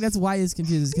 I think that's why he's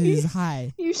confused, because he's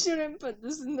high. You shouldn't put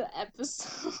this in the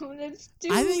episode. It's too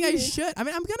I think weird. I should. I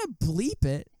mean, I'm gonna bleep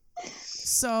it.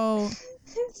 So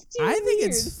It's too I think weird.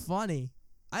 it's funny.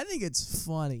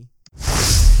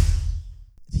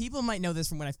 People might know this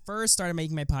from when I first started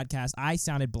making my podcast. I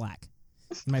sounded black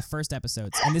in my first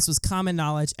episodes, and this was common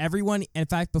knowledge. Everyone, in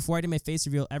fact, before I did my face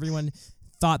reveal, everyone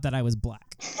thought that I was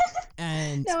black.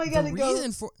 And Now we gotta go.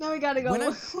 Now we gotta go. when I-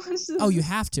 watch this. Oh, you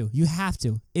have to. You have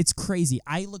to. It's crazy.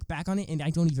 I look back on it and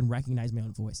I don't even recognize my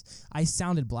own voice. I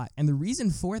sounded black. And the reason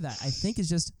for that, I think, is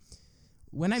just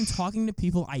when I'm talking to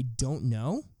people I don't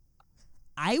know,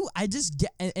 I just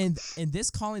get, and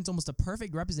this call-in's almost a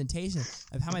perfect representation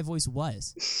of how my voice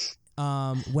was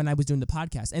when I was doing the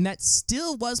podcast. And that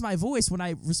still was my voice when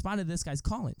I responded to this guy's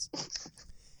call-ins.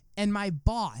 And my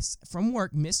boss from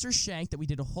work, Mr. Shank, that we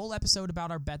did a whole episode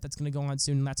about our bet that's going to go on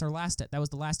soon, and that was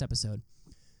the last episode.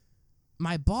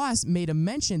 My boss made a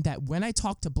mention that when I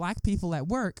talk to black people at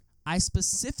work, I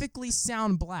specifically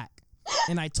sound black,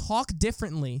 and I talk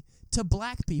differently to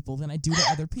black people than I do to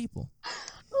other people.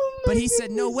 Oh But my he said,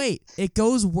 no, goodness. wait, it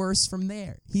goes worse from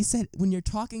there. He said, when you're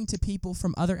talking to people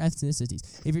from other ethnicities,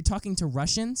 if you're talking to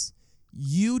Russians,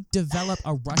 you develop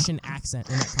a Russian accent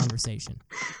in that conversation.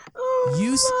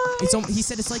 He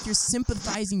said it's like you're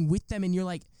sympathizing with them, and you're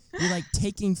like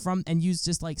taking from, and you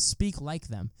just like speak like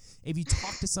them. If you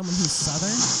talk to someone who's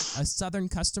Southern, a Southern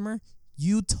customer,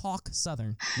 you talk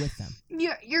Southern with them.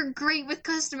 You're great with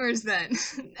customers then.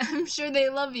 I'm sure they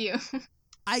love you.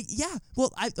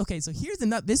 Okay, so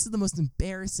this is the most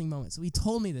embarrassing moment. So he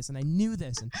told me this, and I knew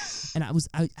this, and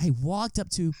I walked up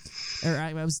to,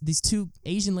 these 2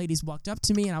 Asian ladies walked up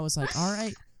to me, and I was like, all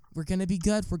right, we're gonna be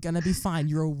good, we're gonna be fine.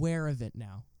 You're aware of it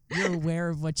now. You're aware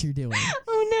of what you're doing.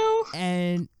 Oh no.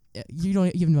 And you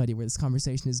have no idea where this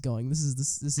conversation is going. This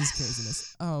is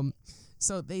craziness.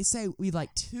 So they say we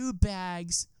like 2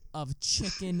 bags of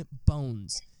chicken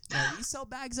bones. Now, we sell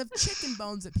bags of chicken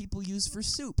bones that people use for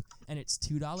soup, and it's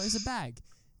 $2 a bag.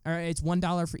 Or it's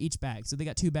 $1 for each bag. So they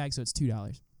got 2 bags, so it's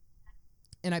 $2.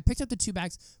 And I picked up the 2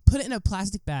 bags, put it in a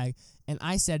plastic bag, and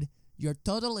I said, your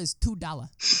total is $2.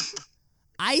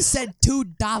 I said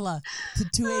 $2 to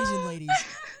 2 Asian ladies.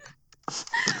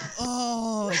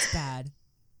 Oh, it's bad.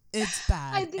 It's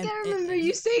bad. I think I remember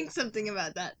you saying something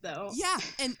about that though. Yeah,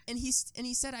 and he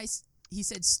said he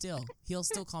said still. He'll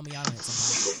still call me out on it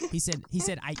sometimes. He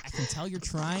said I can tell you're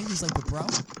trying. He's like, but bro,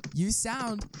 you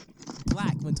sound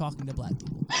black when talking to black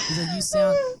people. He's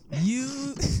like,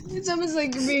 you It's almost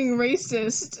like you're being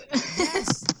racist.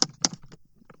 Yes.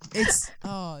 It's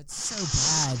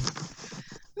so bad.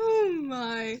 Oh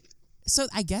my. So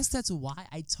I guess that's why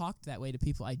I talked that way to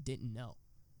people I didn't know,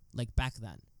 like back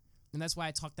then. And that's why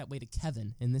I talked that way to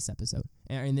Kevin in this episode,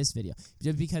 or in this video.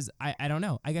 Just because, I don't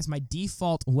know, I guess my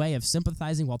default way of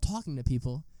sympathizing while talking to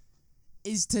people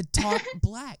is to talk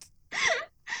black.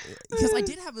 Because I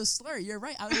did have a slur. You're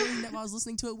right. I was learning that while I was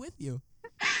listening to it with you.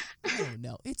 I don't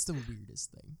know. It's the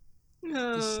weirdest thing.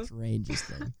 The strangest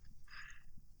thing.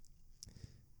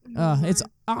 It's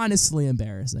honestly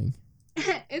embarrassing.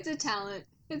 It's a talent.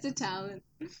 It's a talent.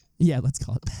 Yeah, let's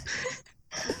call it that.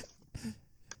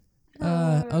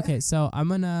 Okay, so I'm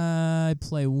gonna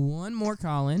play one more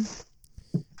call-in,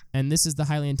 and this is the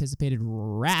highly anticipated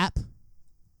rap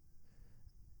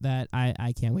that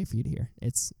I can't wait for you to hear.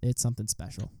 It's something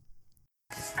special.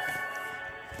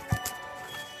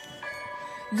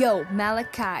 Yo,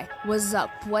 Malachi, what's up?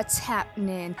 What's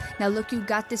happening? Now look, you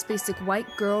got this basic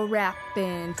white girl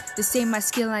rapping. This ain't my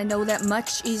skill, I know that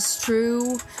much is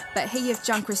true. But hey, if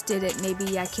John Chris did it,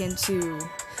 maybe I can too.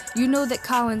 You know that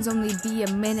Collins only be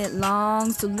a minute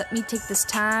long, so let me take this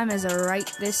time as I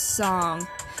write this song.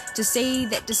 To say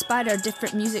that despite our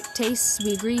different music tastes,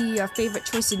 we agree our favorite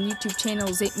choice in YouTube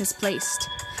channels ain't misplaced.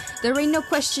 There ain't no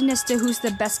question as to who's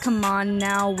the best, come on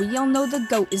now. We all know the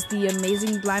GOAT is the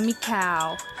amazing Blimey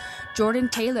Cow. Jordan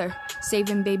Taylor,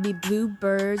 saving baby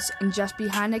bluebirds, and just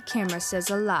behind the camera says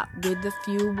a lot with a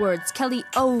few words. Kelly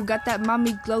O got that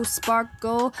mommy glow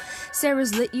sparkle.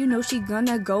 Sarah's lit, you know she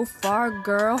gonna go far,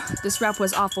 girl. This rap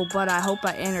was awful, but I hope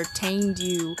I entertained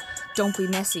you. Don't be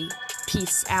messy.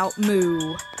 Peace out,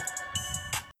 moo.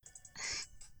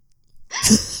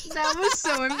 That was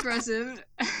so impressive.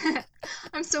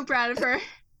 I'm so proud of her.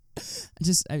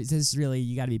 This is really,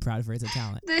 you got to be proud of her. It's a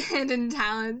talent. The hidden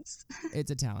talents. It's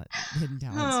a talent. Hidden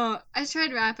talents. Oh, I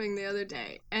tried rapping the other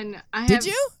day, and Did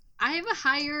you? I have a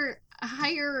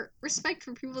higher respect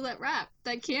for people that rap,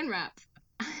 that can rap.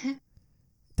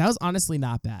 That was honestly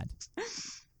not bad.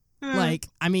 Like,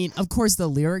 I mean, of course the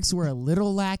lyrics were a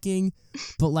little lacking,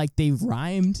 but like they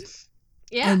rhymed.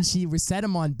 Yeah. And she set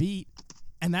them on beat,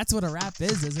 and that's what a rap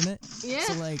is, isn't it? Yeah.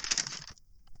 So like,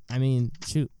 I mean,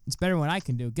 shoot, it's better than what I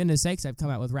can do. Goodness sakes, I've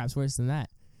come out with raps worse than that.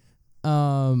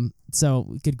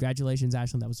 So congratulations,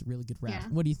 Ashlyn. That was a really good rap.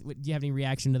 Yeah. Do you have any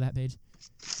reaction to that, Paige?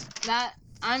 That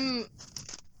I'm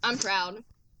proud.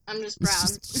 I'm just proud.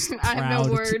 Just I have no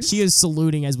proud. words. She is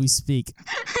saluting as we speak.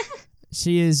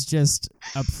 She is just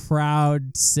a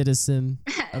proud citizen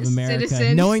of America.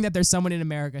 Citizen. Knowing that there's someone in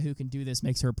America who can do this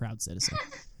makes her a proud citizen.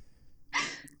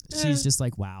 She's just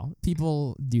like, wow,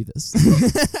 people do this.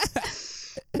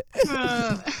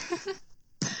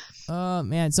 Oh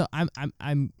man, so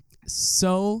I'm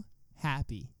so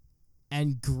happy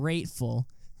and grateful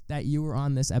that you were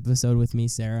on this episode with me,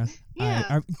 Sarah.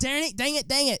 Yeah. Dang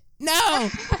it! No.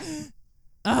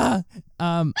 Okay.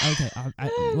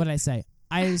 What did I say?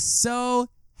 I am so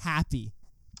happy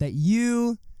that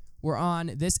you were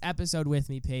on this episode with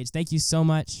me, Paige. Thank you so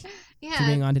much for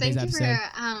being on today's episode. Thank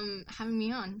you for having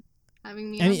me on. I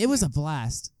mean, it was a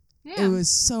blast. Yeah. It was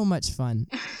so much fun.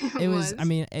 It was. I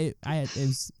mean, it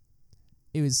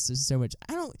was just so much.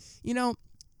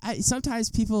 Sometimes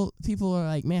people are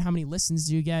like, man, how many listens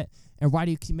do you get? And why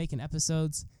do you keep making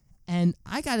episodes? And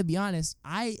I gotta be honest,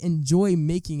 I enjoy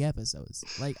making episodes.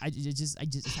 Like I just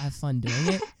have fun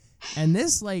doing it. And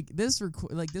this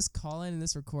call-in and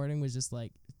this recording was just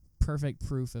like perfect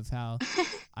proof of how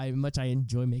much I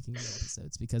enjoy making these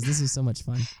episodes, because this is so much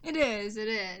fun. It is.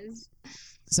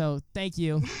 So thank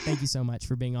you so much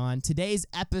for being on today's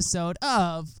episode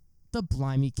of the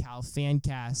Blimey Cow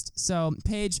Fancast. So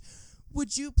Paige,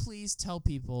 would you please tell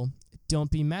people, don't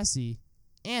be messy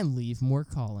and leave more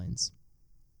call-ins,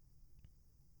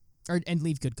 and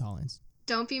leave good call-ins.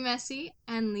 Don't be messy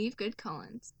and leave good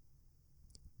call-ins.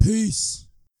 Peace.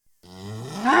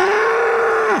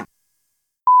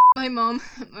 My mom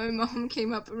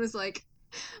came up and was like,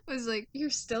 you're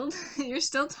still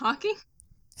talking?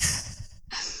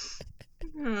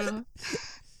 The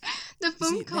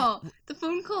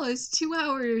phone call is 2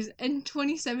 hours and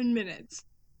 27 minutes.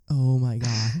 Oh my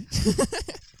god.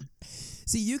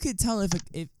 See, you could tell if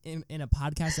in a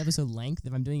podcast episode length,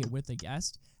 if I'm doing it with a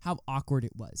guest, how awkward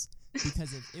it was.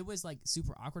 Because if it was like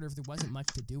super awkward, or if there wasn't much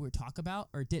to do or talk about,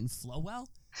 or it didn't flow well,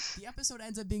 the episode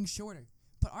ends up being shorter.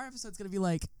 But our episode's gonna be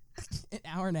like an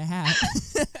hour and a half.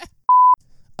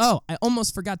 Oh, I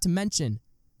almost forgot to mention,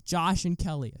 Josh and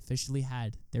Kelly officially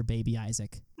had their baby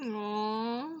Isaac.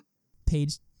 Aww.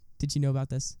 Paige, did you know about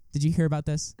this? Did you hear about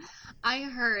this? I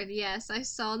heard, yes. I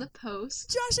saw the post.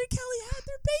 Josh and Kelly had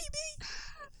their baby.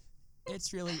 It's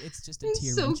just a It's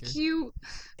tear so wrencher. cute.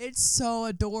 It's so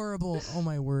adorable. Oh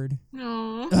my word.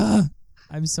 Aww. Ugh.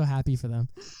 I'm so happy for them.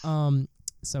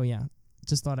 So yeah,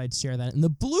 just thought I'd share that. And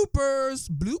the bloopers,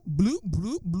 bloop bloop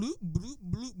bloop bloop bloop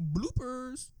bloop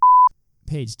bloopers.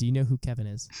 Paige, do you know who Kevin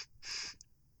is?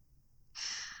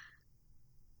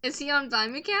 Is he on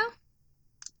Blind Cow?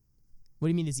 What do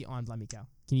you mean? Is he on Blimey Cow?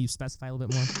 Can you specify a little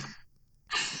bit more?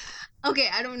 Okay,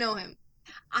 I don't know him.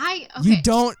 Okay. You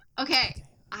don't. Okay.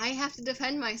 I have to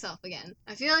defend myself again.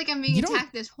 I feel like I'm being You don't-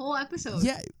 attacked this whole episode.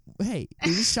 Yeah. Hey,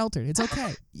 you're just sheltered. It's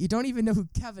okay. You don't even know who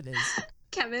Kevin is.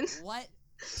 Kevin. What?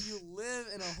 You live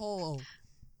in a hole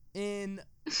in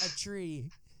a tree.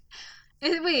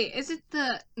 Wait, is it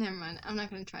the... Never mind. I'm not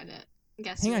going to try to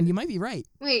guess. Hang who on, it you might be right.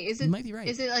 Wait, is it... You might be right.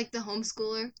 Is it like the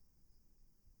homeschooler?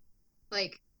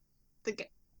 Like,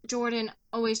 Jordan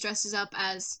always dresses up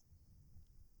as,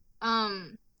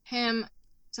 him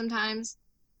sometimes.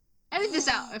 Edit this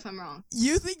out if I'm wrong.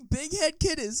 You think Big Head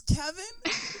Kid is Kevin?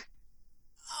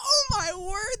 Oh my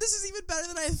word, this is even better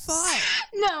than I thought.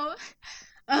 No.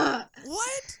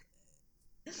 What?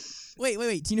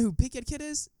 Wait. Do you know who Big Head Kid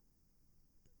is?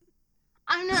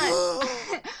 I'm not.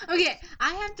 Okay,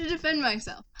 I have to defend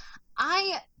myself.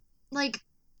 I,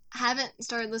 haven't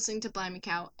started listening to Blind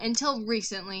Cow until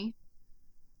recently.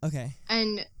 Okay.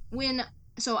 And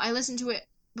so I listened to it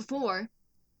before,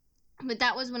 but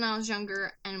that was when I was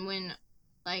younger and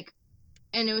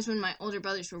and it was when my older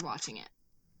brothers were watching it.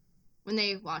 When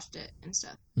they watched it and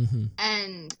stuff. Mm-hmm.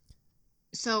 And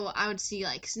so I would see,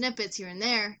 snippets here and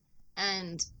there,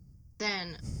 and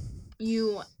then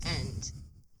you and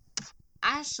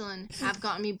Ashlyn have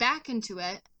gotten me back into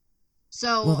it.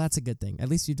 So... Well, that's a good thing. At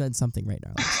least you've done something right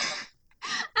now.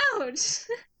 Ouch!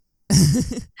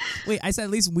 Wait, I said at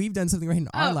least we've done something right in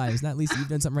our lives, not at least you've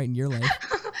done something right in your life.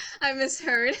 I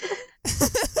misheard.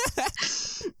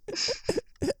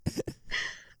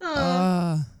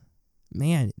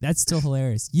 Man, that's still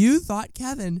hilarious. You thought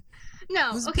Kevin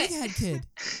No, was okay. Big Head Kid.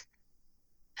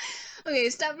 Okay,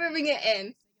 stop rubbing it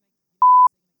in.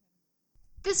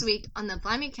 This week on the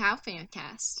Blimey Cow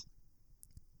Fancast.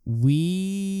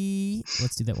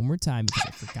 Let's do that one more time because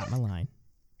I forgot my line.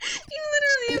 You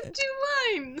literally have 2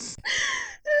 lines.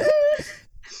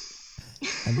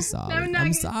 I'm sorry. I'm not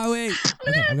I'm gonna- sorry. I'm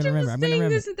Okay, I'm gonna remember. I'm gonna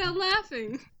remember. this without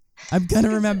laughing. I'm gonna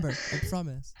remember. I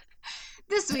promise.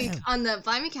 This week on the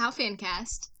Blimey Cow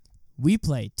Fancast, We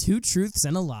play 2 truths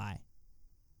and a lie.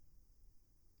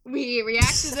 we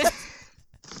react to the...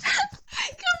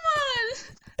 Come on!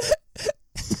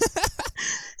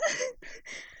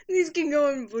 These can go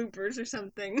in bloopers or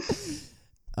something.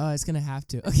 Oh, it's gonna have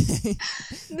to. Okay.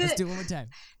 Let's do it one more time.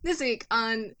 This week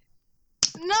on...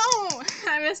 No!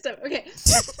 I messed up. Okay.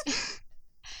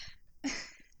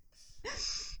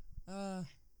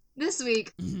 This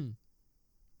week...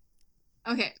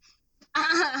 Okay.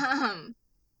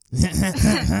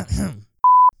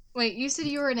 Wait, you said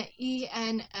you were an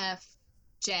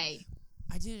ENFJ.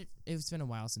 I did. It's been a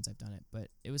while since I've done it, but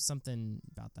it was something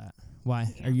about that. Why?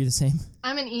 Are you the same?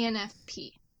 I'm an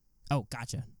ENFP. Oh,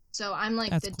 gotcha. So I'm like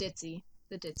That's the cool.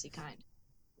 ditzy kind.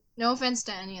 No offense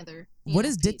to any other What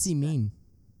does ENFPs, ditzy but- mean?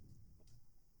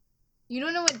 You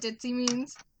don't know what ditzy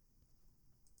means?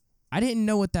 I didn't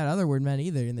know what that other word meant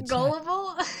either in the chat.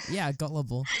 Gullible? Yeah,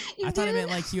 gullible. You I thought it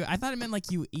didn't? meant like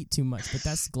you eat too much, but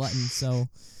that's glutton. So,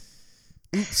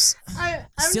 oops. I'm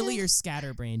Silly just- or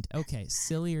scatterbrained. Okay,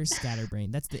 silly or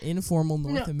scatterbrained. That's the informal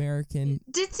North American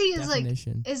Ditzy is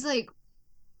definition.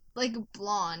 like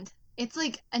blonde. It's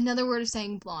like another word of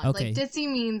saying blonde. Okay. Like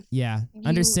ditzy means Yeah.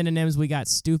 Under you- synonyms, we got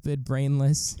stupid,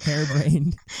 brainless,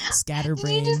 harebrained, Can you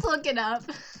scatterbrained. just look it up?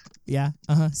 Yeah.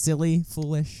 Silly,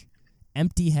 foolish,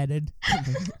 empty-headed.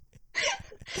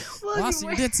 Well, Wow, you so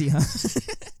you're were- ditzy, huh?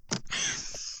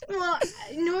 Well,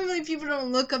 normally people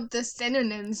don't look up the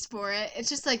synonyms for it. It's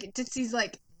just like ditzy's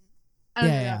like I don't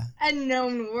Yeah, know, a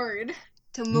known word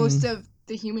to most of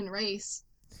the human race.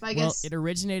 But I Well, guess it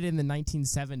originated in the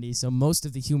 1970s, so most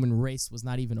of the human race was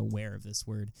not even aware of this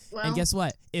word. well, And guess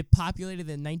what? It populated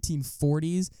in the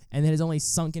 1940s, and it has only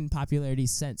sunk in popularity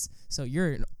since. So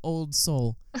you're an old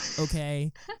soul,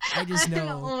 okay? I just I'm an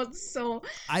know. old soul.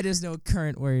 I just know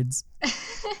current words.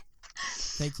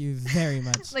 Thank you very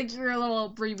much. Like your little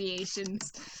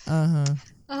abbreviations. Yeah,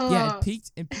 Oh. it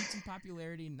peaked in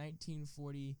popularity in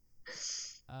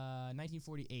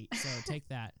 1948. So take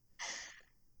that.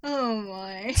 Oh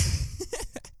my.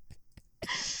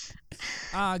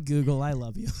 Google, I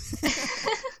love you.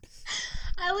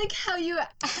 I like how you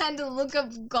had to look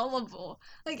up gullible.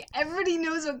 Like, everybody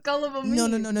knows what gullible means.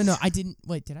 No. I didn't.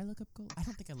 Wait, did I look up gullible? I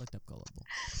don't think I looked up gullible.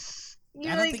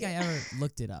 You're I don't think I ever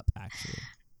looked it up, actually.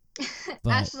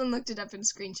 But- Ashlyn looked it up and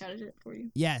screenshotted it for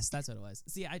you. Yes, that's what it was.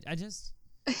 See, I just,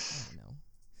 I don't know.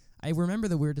 I remember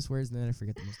the weirdest words and then I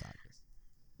forget the most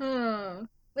obvious.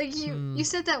 Like, you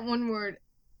said that one word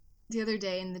the other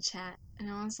day in the chat, and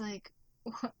I was like,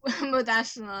 what? Both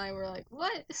Ashlyn and I were like,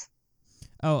 what?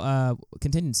 Oh,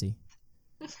 contingency.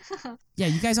 Yeah,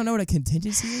 you guys don't know what a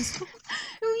contingency is?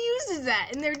 Who uses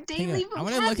that in their daily vocabulary? I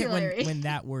want to look at when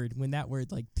that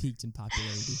word like peaked in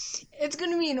popularity. It's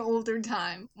gonna be an older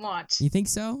time. Watch. You think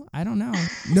so? I don't know.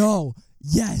 No.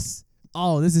 Yes.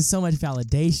 Oh, this is so much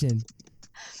validation.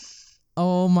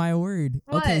 Oh my word.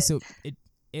 What? Okay, so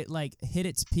it like hit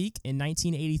its peak in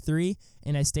 1983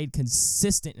 and has stayed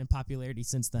consistent in popularity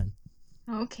since then.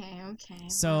 Okay.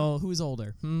 So who's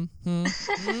older?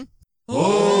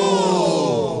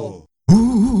 Oh!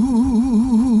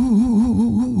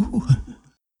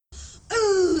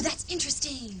 Ooh, that's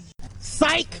interesting.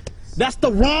 Psych! That's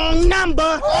the wrong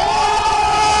number!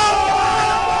 Oh!